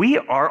we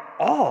are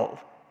all,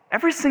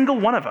 every single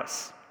one of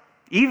us,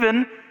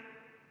 even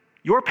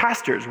your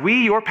pastors,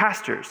 your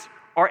pastors,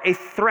 are a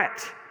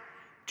threat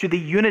to the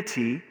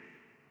unity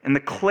and the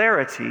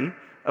clarity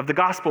of the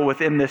gospel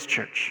within this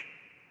church.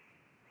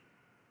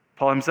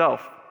 Paul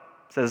himself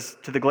says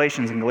to the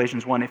Galatians in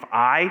Galatians 1, if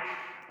I,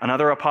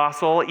 another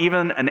apostle,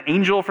 even an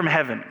angel from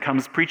heaven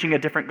comes preaching a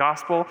different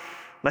gospel,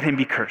 let him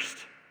be cursed.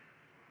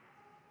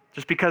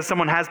 Just because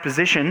someone has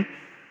position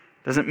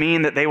doesn't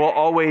mean that they will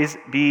always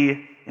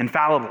be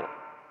infallible.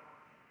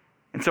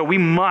 And so we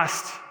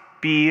must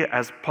be,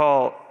 as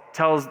Paul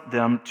tells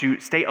them, to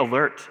stay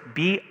alert.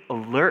 Be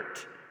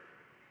alert.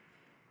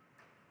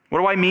 What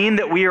do I mean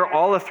that we are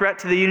all a threat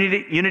to the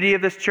unity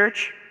of this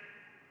church?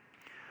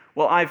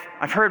 Well,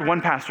 I've heard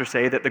one pastor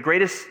say that the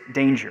greatest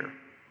danger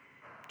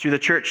to the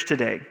church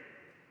today,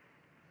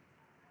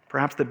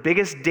 perhaps the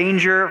biggest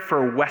danger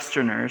for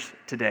Westerners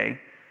today,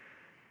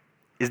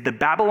 is the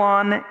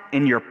Babylon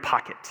in your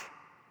pocket.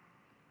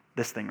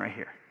 This thing right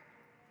here.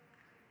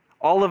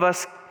 All of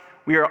us,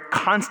 we are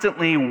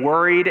constantly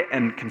worried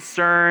and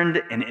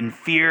concerned and in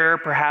fear,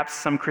 perhaps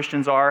some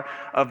Christians are,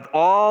 of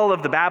all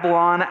of the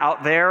Babylon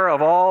out there,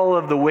 of all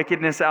of the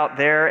wickedness out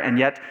there, and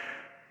yet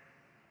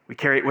we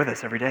carry it with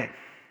us every day.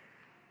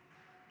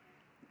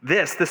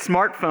 The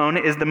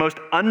smartphone, is the most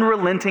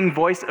unrelenting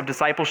voice of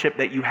discipleship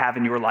that you have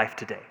in your life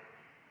today.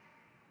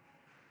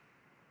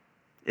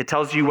 It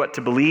tells you what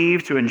to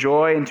believe, to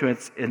enjoy, and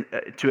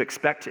to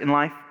expect in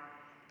life.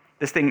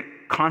 This thing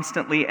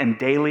constantly and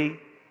daily,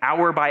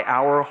 hour by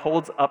hour,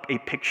 holds up a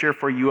picture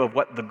for you of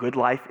what the good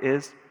life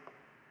is,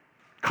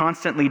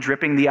 constantly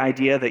dripping the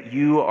idea that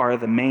you are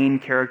the main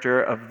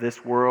character of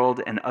this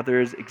world and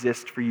others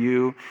exist for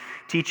you,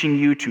 teaching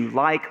you to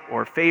like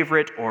or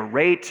favorite or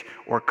rate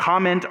or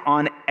comment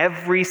on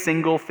every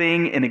single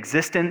thing in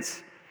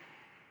existence.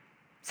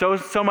 So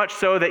much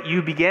so that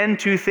you begin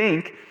to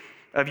think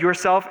of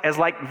yourself as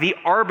like the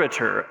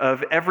arbiter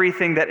of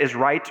everything that is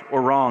right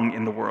or wrong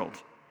in the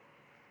world.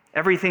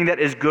 Everything that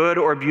is good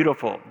or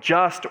beautiful,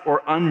 just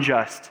or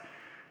unjust,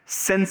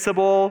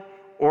 sensible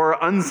or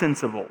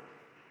unsensible.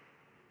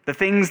 The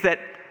things that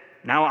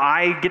now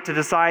I get to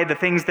decide, the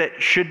things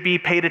that should be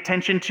paid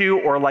attention to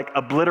or like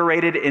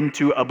obliterated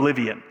into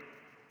oblivion.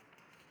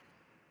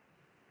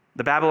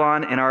 The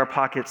Babylon in our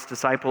pockets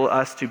disciple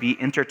us to be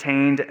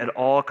entertained at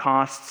all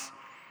costs,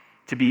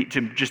 to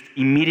just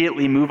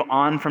immediately move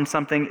on from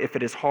something if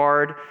it is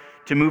hard,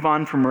 to move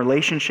on from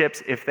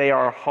relationships if they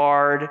are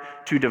hard,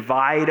 to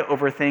divide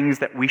over things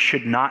that we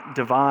should not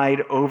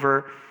divide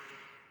over.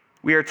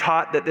 We are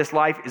taught that this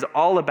life is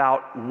all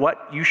about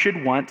what you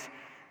should want,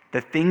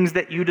 the things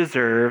that you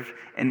deserve,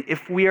 and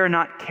if we are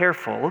not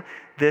careful,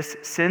 this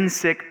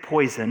sin-sick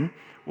poison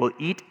will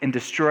eat and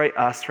destroy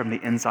us from the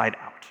inside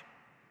out.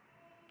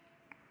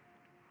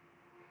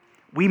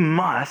 We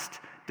must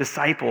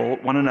disciple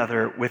one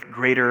another with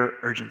greater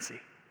urgency.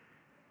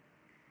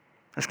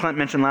 As Clint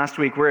mentioned last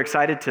week, we're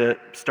excited to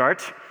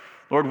start,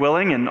 Lord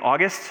willing, in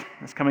August,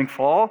 this coming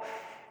fall,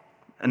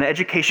 an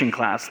education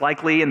class,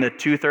 likely in the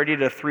 2:30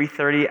 to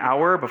 3:30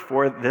 hour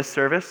before this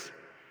service,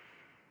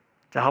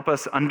 to help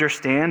us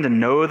understand and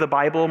know the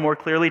Bible more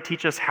clearly,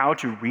 teach us how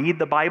to read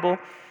the Bible,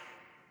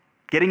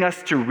 getting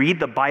us to read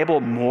the Bible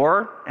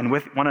more and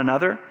with one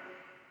another.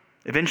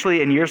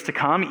 Eventually, in years to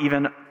come,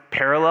 even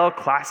parallel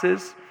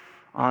classes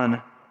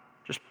on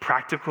just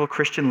practical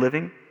Christian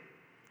living.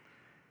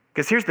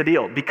 Because here's the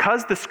deal.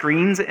 Because the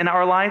screens in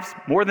our lives,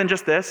 more than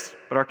just this,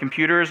 but our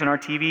computers and our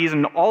TVs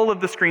and all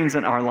of the screens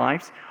in our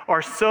lives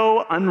are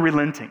so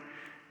unrelenting.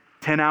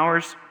 10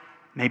 hours,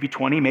 maybe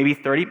 20, maybe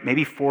 30,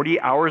 maybe 40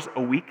 hours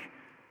a week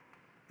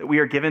that we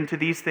are given to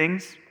these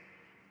things.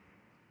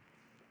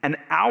 An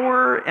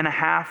hour and a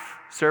half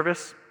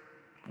service,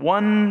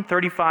 one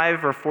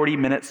 35 or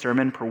 40-minute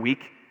sermon per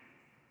week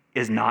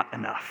is not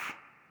enough.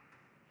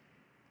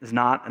 Is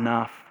not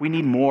enough. We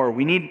need more.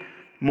 We need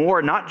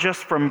more, not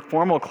just from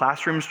formal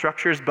classroom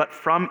structures, but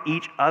from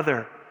each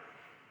other.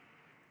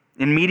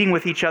 In meeting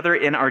with each other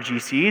in our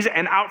GCs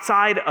and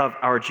outside of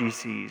our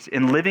GCs,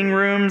 in living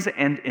rooms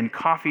and in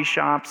coffee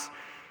shops,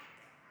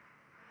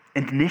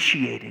 and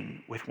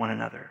initiating with one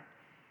another.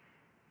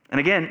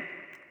 And again,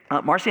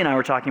 Marcy and I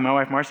were talking, my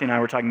wife Marcy and I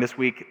were talking this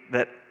week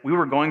that we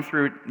were going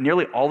through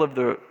nearly all of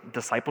the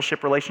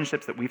discipleship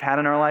relationships that we've had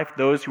in our life,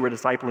 those who were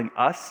discipling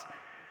us.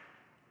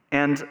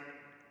 And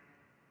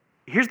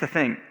here's the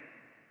thing.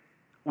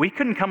 We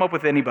couldn't come up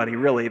with anybody,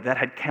 really, that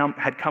had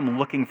come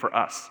looking for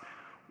us.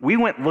 We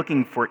went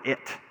looking for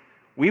it.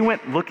 We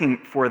went looking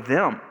for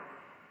them.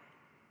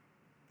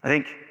 I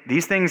think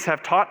these things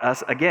have taught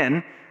us,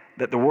 again,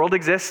 that the world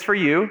exists for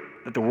you,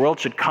 that the world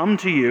should come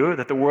to you,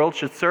 that the world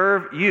should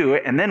serve you,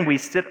 and then we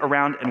sit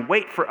around and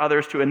wait for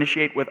others to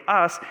initiate with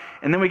us,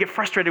 and then we get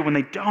frustrated when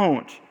they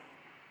don't.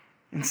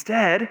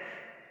 Instead,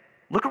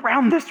 look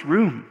around this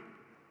room.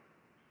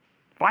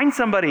 Find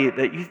somebody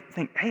that you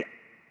think, hey,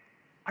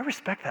 I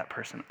respect that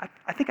person.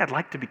 I think I'd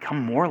like to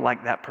become more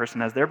like that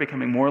person as they're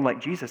becoming more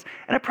like Jesus.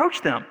 And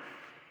approach them.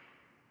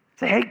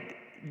 Say, hey,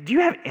 do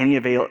you have any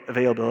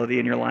availability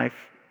in your life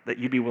that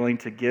you'd be willing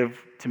to give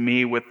to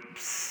me with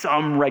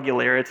some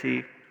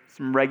regularity,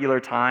 some regular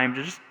time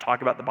to just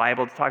talk about the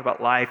Bible, to talk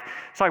about life,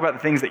 to talk about the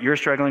things that you're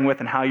struggling with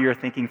and how you're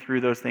thinking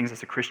through those things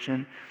as a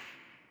Christian?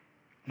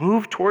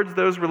 Move towards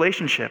those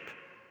relationships,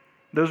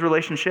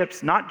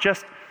 not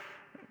just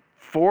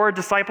for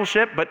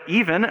discipleship, but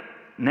even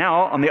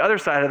now, on the other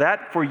side of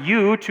that, for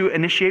you to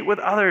initiate with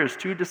others,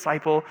 to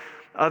disciple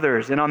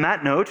others. And on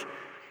that note,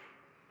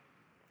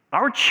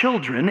 our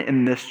children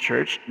in this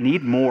church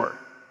need more.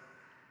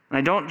 And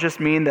I don't just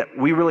mean that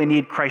we really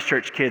need Christ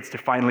Church kids to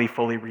finally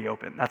fully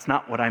reopen. That's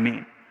not what I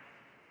mean.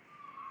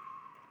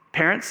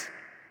 Parents,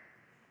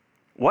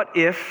 what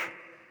if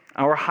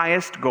our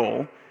highest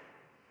goal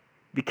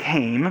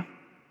became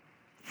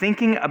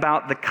thinking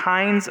about the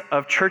kinds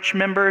of church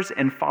members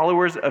and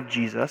followers of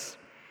Jesus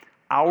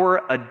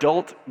our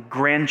adult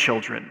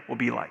grandchildren will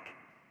be like.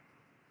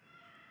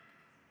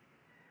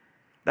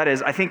 That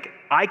is, I think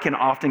I can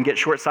often get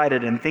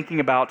short-sighted in thinking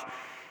about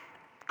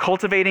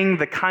cultivating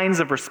the kinds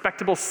of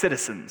respectable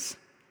citizens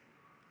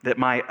that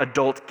my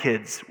adult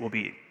kids will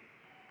be.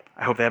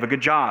 I hope they have a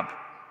good job.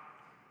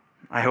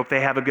 I hope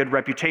they have a good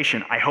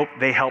reputation. I hope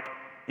they help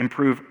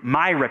improve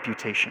my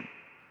reputation.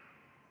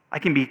 I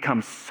can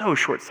become so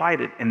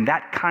short-sighted in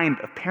that kind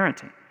of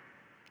parenting.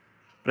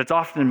 But it's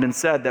often been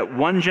said that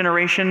one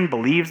generation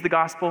believes the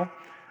gospel,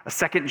 a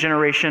second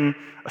generation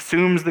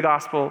assumes the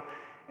gospel,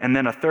 and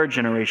then a third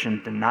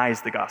generation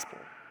denies the gospel.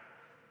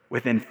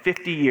 Within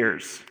 50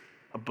 years,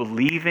 a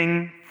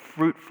believing,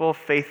 fruitful,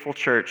 faithful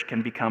church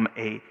can become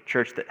a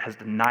church that has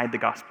denied the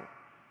gospel.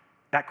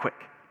 That quick.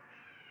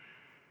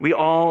 We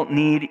all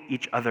need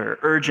each other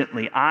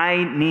urgently.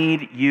 I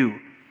need you.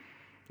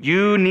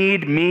 You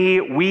need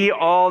me. We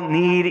all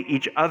need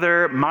each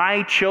other.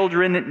 My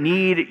children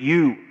need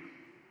you.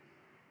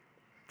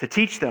 To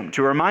teach them,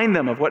 to remind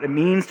them of what it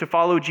means to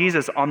follow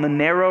Jesus on the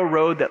narrow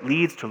road that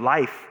leads to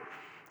life,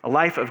 a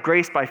life of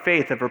grace by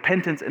faith, of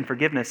repentance and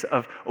forgiveness,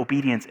 of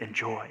obedience and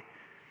joy.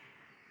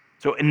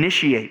 So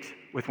initiate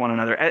with one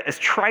another. As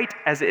trite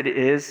as it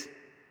is,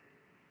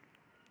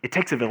 it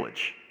takes a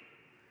village.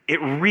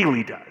 It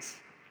really does.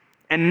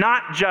 And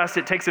not just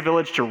it takes a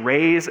village to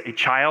raise a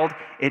child,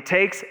 it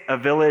takes a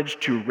village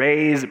to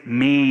raise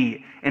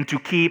me and to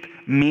keep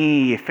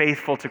me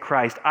faithful to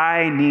Christ.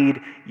 I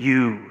need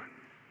you.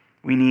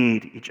 We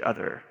need each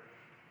other.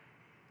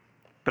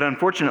 But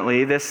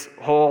unfortunately, this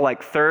whole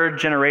third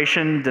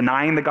generation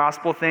denying the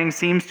gospel thing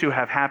seems to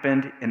have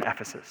happened in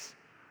Ephesus.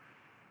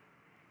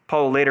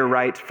 Paul will later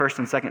write 1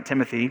 and 2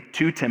 Timothy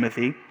to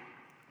Timothy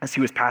as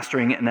he was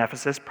pastoring in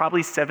Ephesus,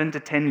 probably 7 to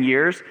 10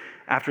 years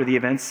after the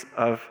events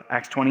of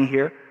Acts 20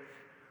 here,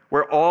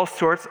 where all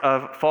sorts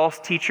of false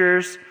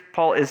teachers,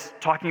 Paul is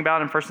talking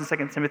about in 1 and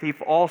 2 Timothy,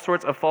 all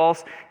sorts of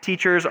false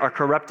teachers are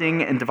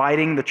corrupting and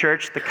dividing the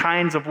church. The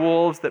kinds of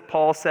wolves that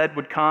Paul said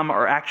would come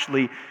are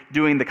actually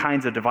doing the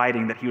kinds of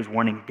dividing that he was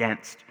warning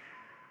against.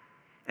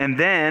 And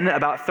then,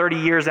 about 30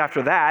 years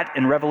after that,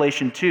 in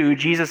Revelation 2,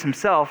 Jesus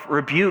himself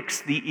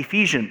rebukes the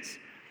Ephesians,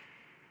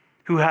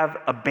 who have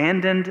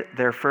abandoned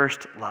their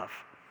first love.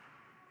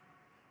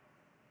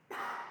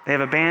 They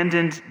have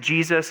abandoned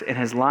Jesus and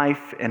his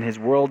life and his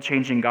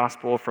world-changing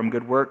gospel from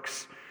good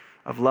works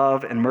of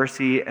love and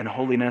mercy and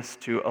holiness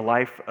to a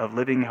life of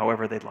living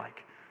however they'd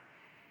like.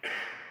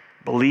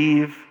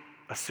 Believe,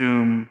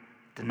 assume,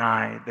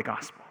 deny the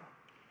gospel.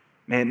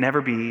 May it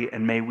never be,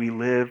 and may we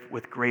live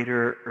with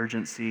greater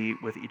urgency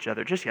with each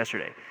other. Just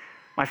yesterday,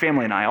 my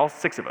family and I, all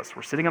 6 of us,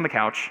 were sitting on the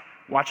couch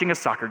watching a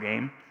soccer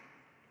game,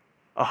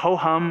 a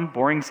ho-hum,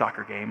 boring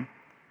soccer game,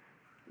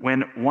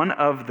 when one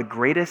of the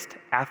greatest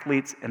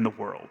athletes in the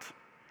world,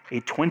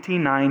 a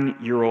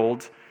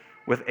 29-year-old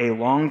with a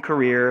long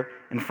career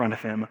in front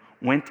of him,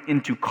 went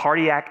into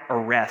cardiac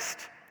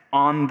arrest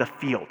on the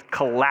field,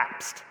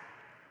 collapsed.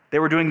 They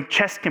were doing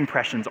chest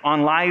compressions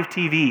on live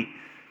TV.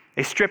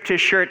 They stripped his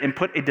shirt and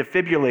put a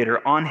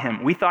defibrillator on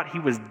him. We thought he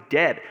was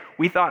dead.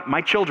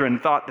 My children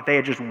thought that they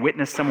had just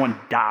witnessed someone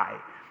die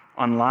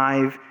on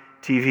live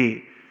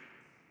TV.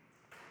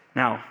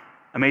 Now,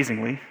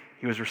 amazingly,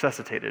 he was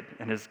resuscitated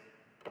and is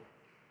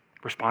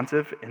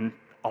responsive and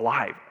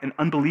alive, an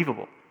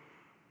unbelievable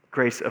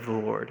grace of the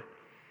Lord.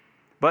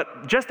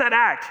 But just that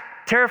act,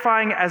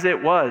 terrifying as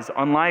it was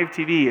on live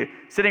TV,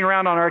 sitting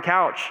around on our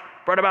couch,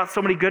 brought about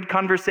so many good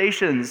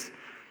conversations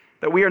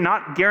that we are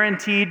not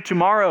guaranteed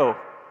tomorrow,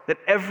 that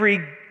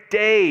every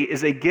day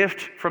is a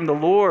gift from the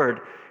Lord.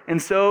 And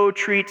so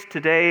treat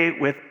today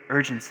with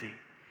urgency.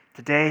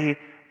 Today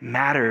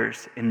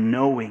matters in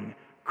knowing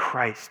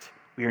Christ.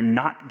 We are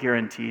not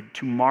guaranteed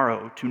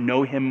tomorrow to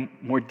know him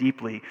more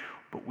deeply,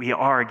 but we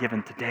are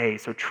given today.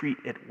 So treat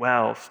it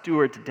well.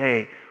 Steward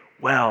today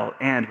well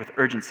and with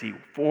urgency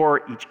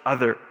for each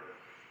other.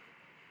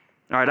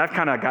 All right, I've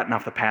kind of gotten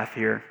off the path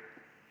here,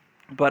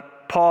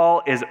 but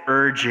Paul is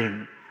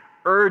urging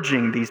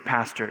these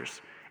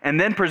pastors, and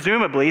then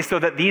presumably so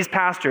that these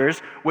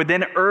pastors would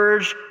then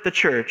urge the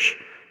church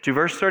to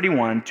verse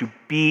 31 to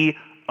be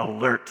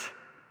alert.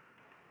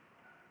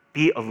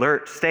 Be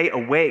alert, stay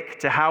awake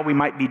to how we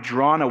might be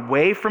drawn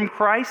away from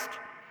Christ,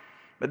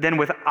 but then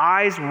with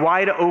eyes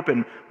wide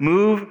open,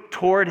 move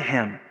toward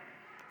him,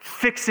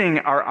 fixing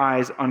our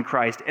eyes on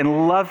Christ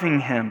and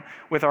loving him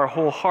with our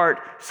whole heart,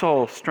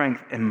 soul,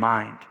 strength, and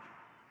mind.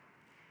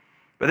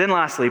 But then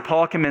lastly,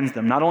 Paul commends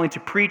them not only to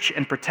preach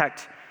and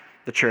protect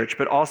the church,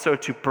 but also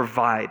to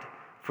provide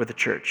for the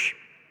church.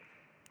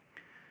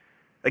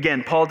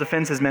 Again, Paul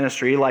defends his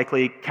ministry,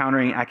 likely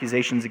countering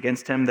accusations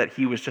against him that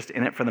he was just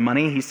in it for the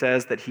money. He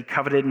says that he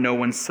coveted no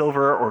one's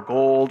silver or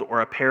gold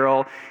or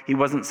apparel. He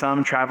wasn't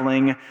some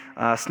traveling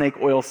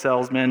snake oil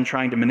salesman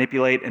trying to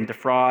manipulate and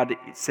defraud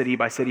city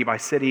by city by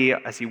city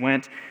as he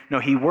went. No,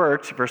 he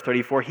worked, verse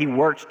 34, he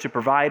worked to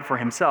provide for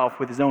himself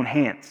with his own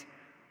hands.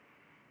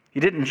 He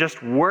didn't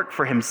just work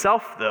for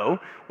himself, though.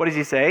 What does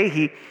he say?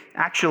 He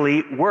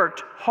actually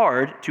worked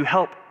hard to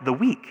help the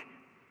weak.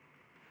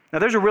 Now,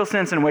 there's a real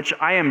sense in which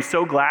I am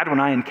so glad when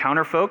I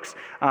encounter folks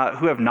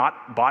who have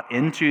not bought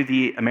into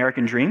the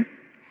American dream,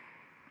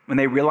 when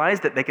they realize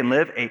that they can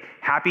live a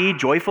happy,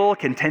 joyful,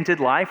 contented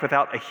life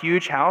without a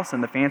huge house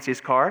and the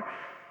fanciest car.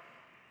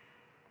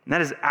 And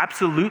that is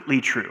absolutely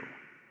true.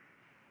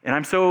 And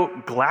I'm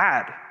so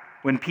glad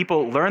when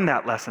people learn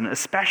that lesson,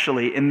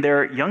 especially in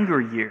their younger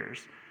years.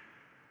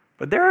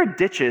 But there are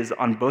ditches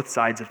on both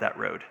sides of that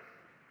road.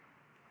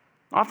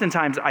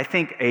 Oftentimes, I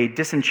think a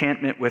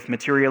disenchantment with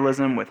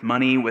materialism, with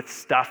money, with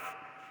stuff,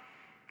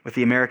 with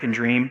the American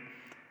dream,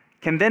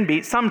 can then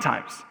be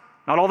sometimes,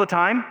 not all the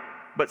time,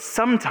 but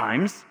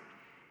sometimes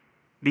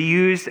be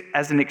used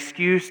as an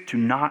excuse to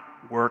not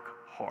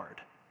work hard.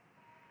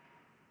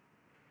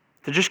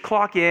 To just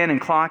clock in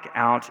and clock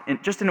out,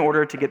 just in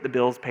order to get the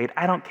bills paid.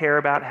 I don't care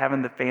about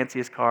having the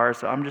fanciest car,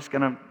 so I'm just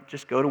going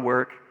to go to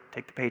work,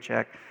 take the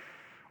paycheck.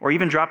 Or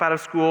even drop out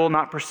of school,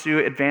 not pursue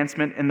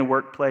advancement in the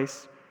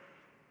workplace.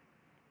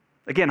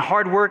 Again,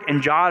 hard work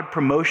and job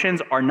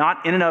promotions are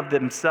not in and of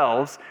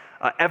themselves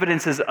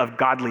evidences of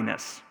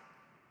godliness.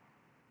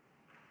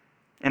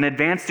 And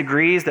advanced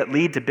degrees that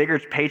lead to bigger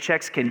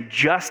paychecks can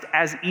just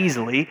as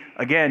easily,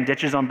 again,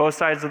 ditches on both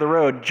sides of the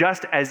road,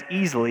 just as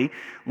easily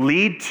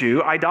lead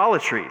to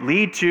idolatry,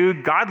 lead to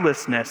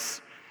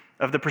godlessness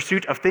of the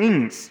pursuit of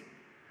things.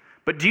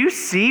 But do you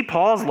see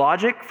Paul's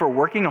logic for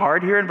working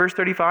hard here in verse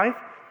 35?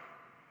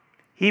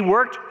 He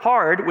worked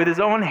hard with his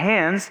own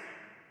hands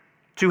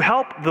to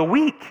help the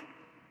weak.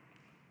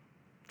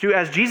 To,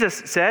 as Jesus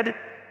said,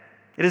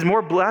 it is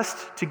more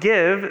blessed to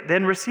give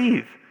than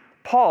receive.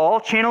 Paul,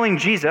 channeling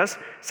Jesus,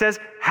 says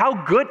how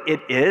good it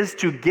is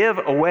to give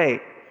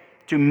away,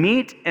 to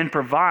meet and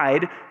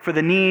provide for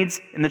the needs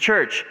in the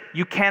church.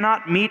 You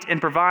cannot meet and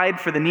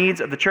provide for the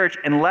needs of the church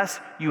unless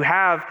you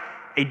have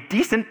a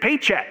decent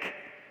paycheck,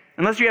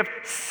 unless you have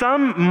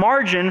some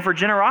margin for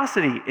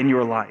generosity in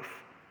your life.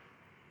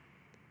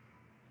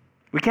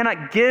 We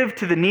cannot give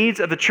to the needs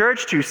of the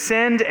church to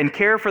send and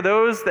care for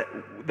those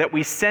that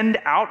we send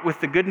out with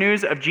the good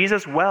news of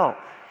Jesus well.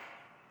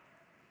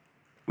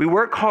 We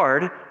work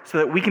hard so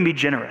that we can be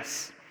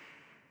generous.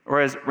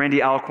 Or as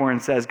Randy Alcorn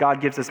says,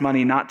 God gives us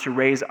money not to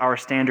raise our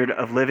standard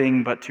of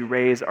living, but to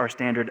raise our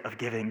standard of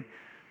giving.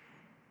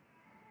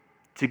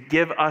 To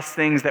give us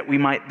things that we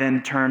might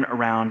then turn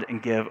around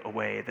and give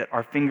away, that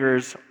our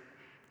fingers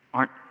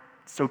aren't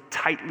so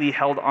tightly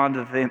held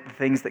onto the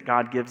things that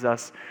God gives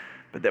us,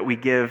 but that we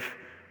give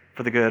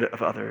for the good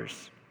of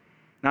others.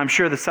 Now, I'm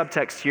sure the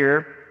subtext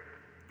here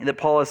that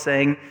Paul is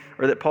saying,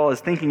 or that Paul is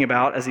thinking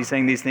about as he's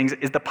saying these things,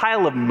 is the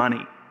pile of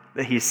money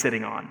that he's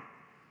sitting on.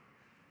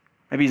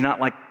 Maybe he's not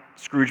like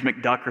Scrooge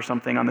McDuck or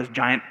something on this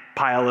giant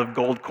pile of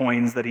gold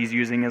coins that he's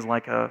using as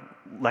like a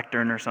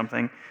lectern or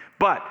something.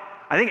 But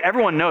I think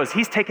everyone knows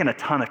he's taken a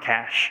ton of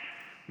cash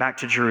back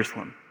to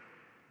Jerusalem.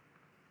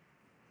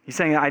 He's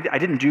saying, I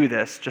didn't do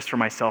this just for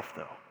myself,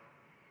 though.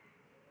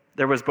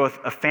 There was both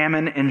a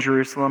famine in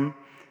Jerusalem,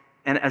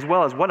 and as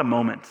well as what a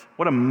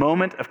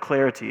moment of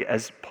clarity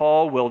as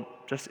Paul will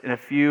just in a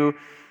few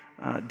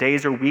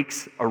days or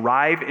weeks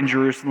arrive in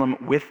Jerusalem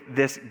with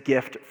this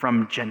gift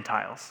from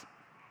Gentiles.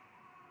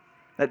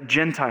 That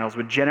Gentiles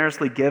would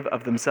generously give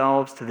of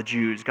themselves to the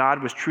Jews.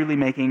 God was truly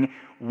making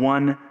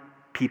one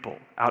people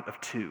out of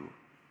two,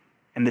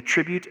 and the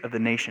tribute of the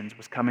nations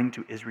was coming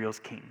to Israel's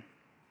king,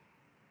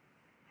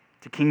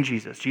 to King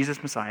Jesus,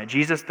 Jesus Messiah,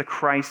 Jesus the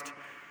Christ,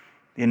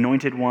 the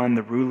anointed one,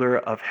 the ruler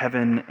of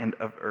heaven and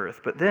of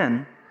earth. But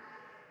then,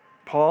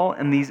 Paul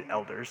and these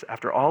elders,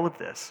 after all of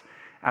this,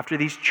 after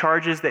these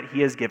charges that he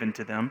has given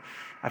to them,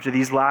 after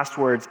these last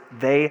words,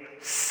 they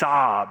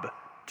sob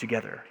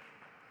together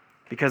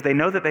because they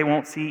know that they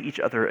won't see each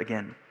other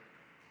again.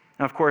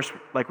 Now, of course,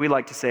 like we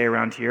like to say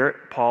around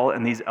here, Paul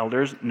and these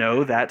elders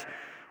know that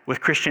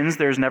with Christians,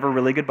 there's never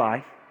really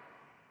goodbye.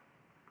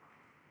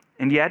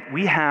 And yet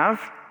we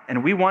have,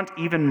 and we want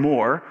even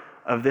more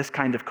of this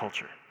kind of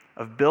culture,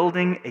 of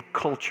building a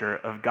culture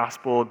of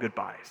gospel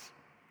goodbyes.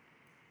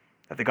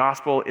 That the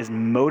gospel is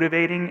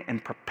motivating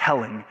and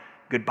propelling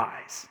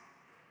goodbyes.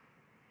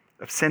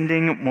 Of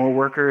sending more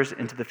workers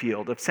into the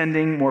field, of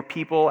sending more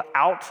people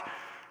out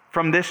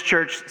from this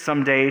church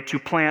someday to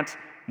plant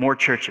more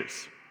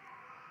churches.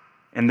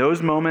 And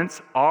those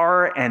moments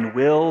are and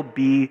will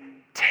be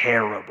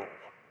terrible,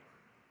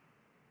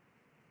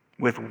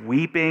 with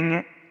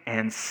weeping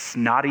and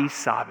snotty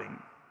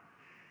sobbing.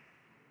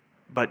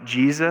 But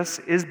Jesus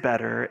is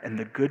better, and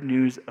the good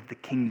news of the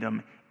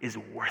kingdom is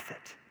worth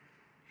it.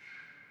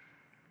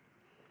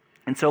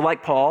 And so,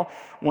 like Paul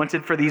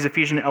wanted for these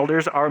Ephesian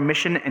elders, our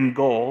mission and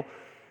goal,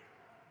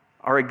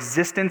 our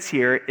existence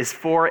here is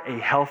for a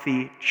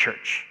healthy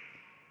church.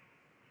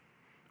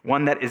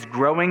 One that is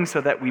growing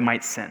so that we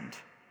might send.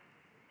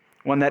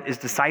 One that is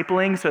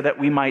discipling so that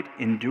we might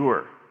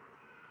endure.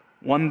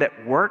 One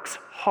that works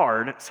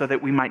hard so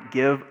that we might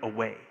give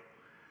away.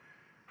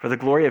 For the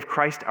glory of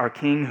Christ our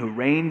King, who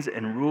reigns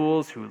and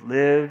rules, who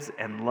lives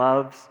and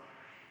loves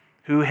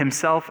who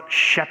himself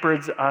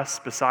shepherds us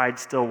beside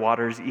still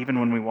waters, even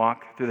when we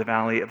walk through the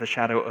valley of the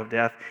shadow of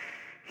death.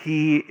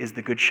 He is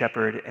the good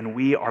shepherd, and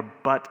we are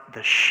but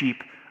the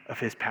sheep of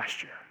his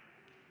pasture.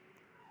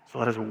 So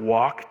let us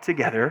walk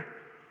together,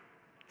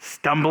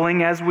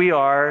 stumbling as we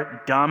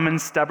are, dumb and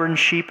stubborn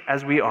sheep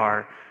as we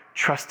are,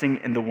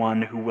 trusting in the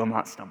one who will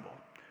not stumble,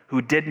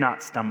 who did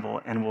not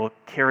stumble and will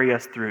carry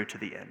us through to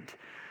the end.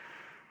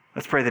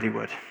 Let's pray that he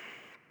would.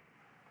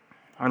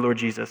 Our Lord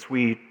Jesus,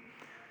 we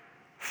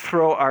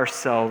throw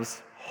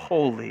ourselves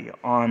wholly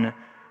on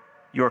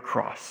your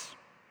cross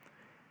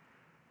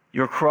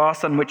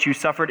on which you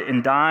suffered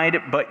and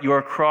died, but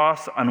your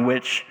cross on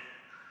which,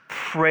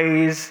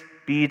 praise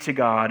be to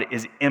God,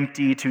 is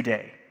empty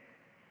today.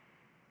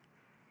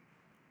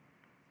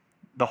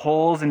 The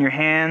holes in your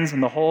hands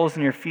and the holes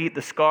in your feet,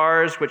 the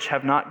scars which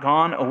have not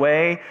gone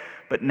away,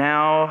 but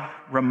now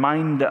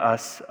remind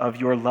us of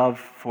your love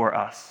for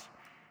us.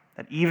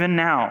 That even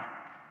now,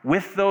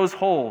 with those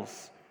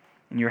holes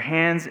in your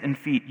hands and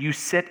feet, you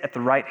sit at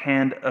the right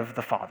hand of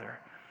the Father,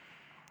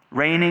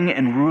 reigning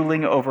and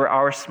ruling over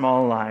our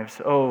small lives.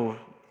 Oh,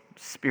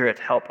 Spirit,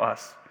 help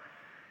us.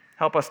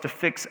 Help us to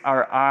fix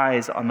our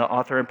eyes on the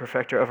author and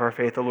perfecter of our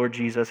faith, the Lord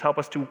Jesus. Help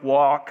us to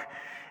walk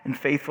in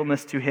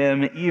faithfulness to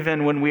him,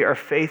 even when we are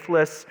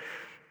faithless.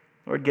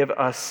 Lord, give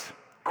us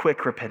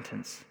quick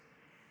repentance.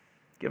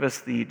 Give us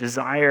the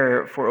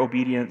desire for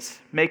obedience.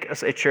 Make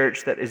us a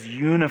church that is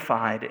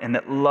unified and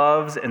that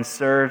loves and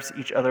serves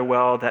each other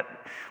well, that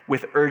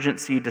with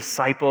urgency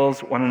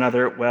disciples one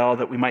another well,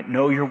 that we might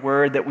know your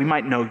word, that we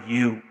might know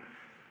you.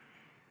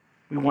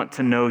 We want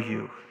to know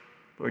you,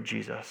 Lord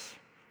Jesus.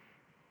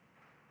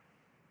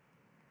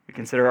 We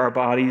consider our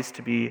bodies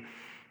to be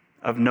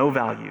of no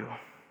value.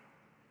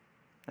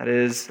 That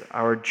is,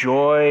 our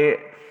joy,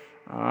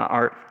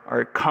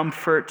 our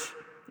comfort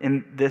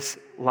in this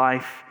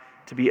life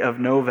to be of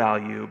no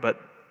value,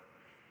 but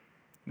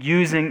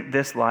using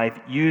this life,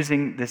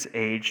 using this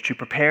age to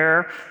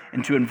prepare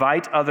and to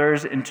invite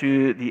others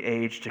into the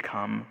age to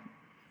come.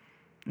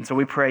 And so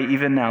we pray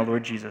even now,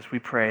 Lord Jesus, we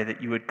pray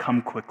that you would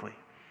come quickly.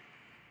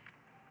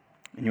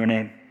 In your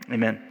name,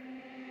 amen.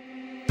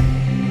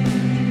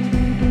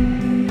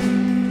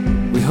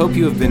 We hope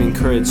you have been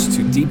encouraged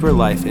to deeper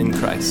life in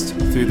Christ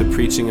through the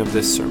preaching of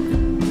this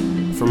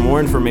sermon. For more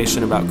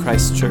information about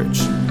Christ Church,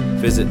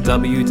 visit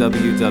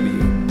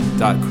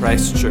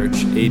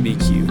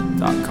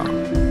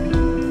www.christchurchabq.com.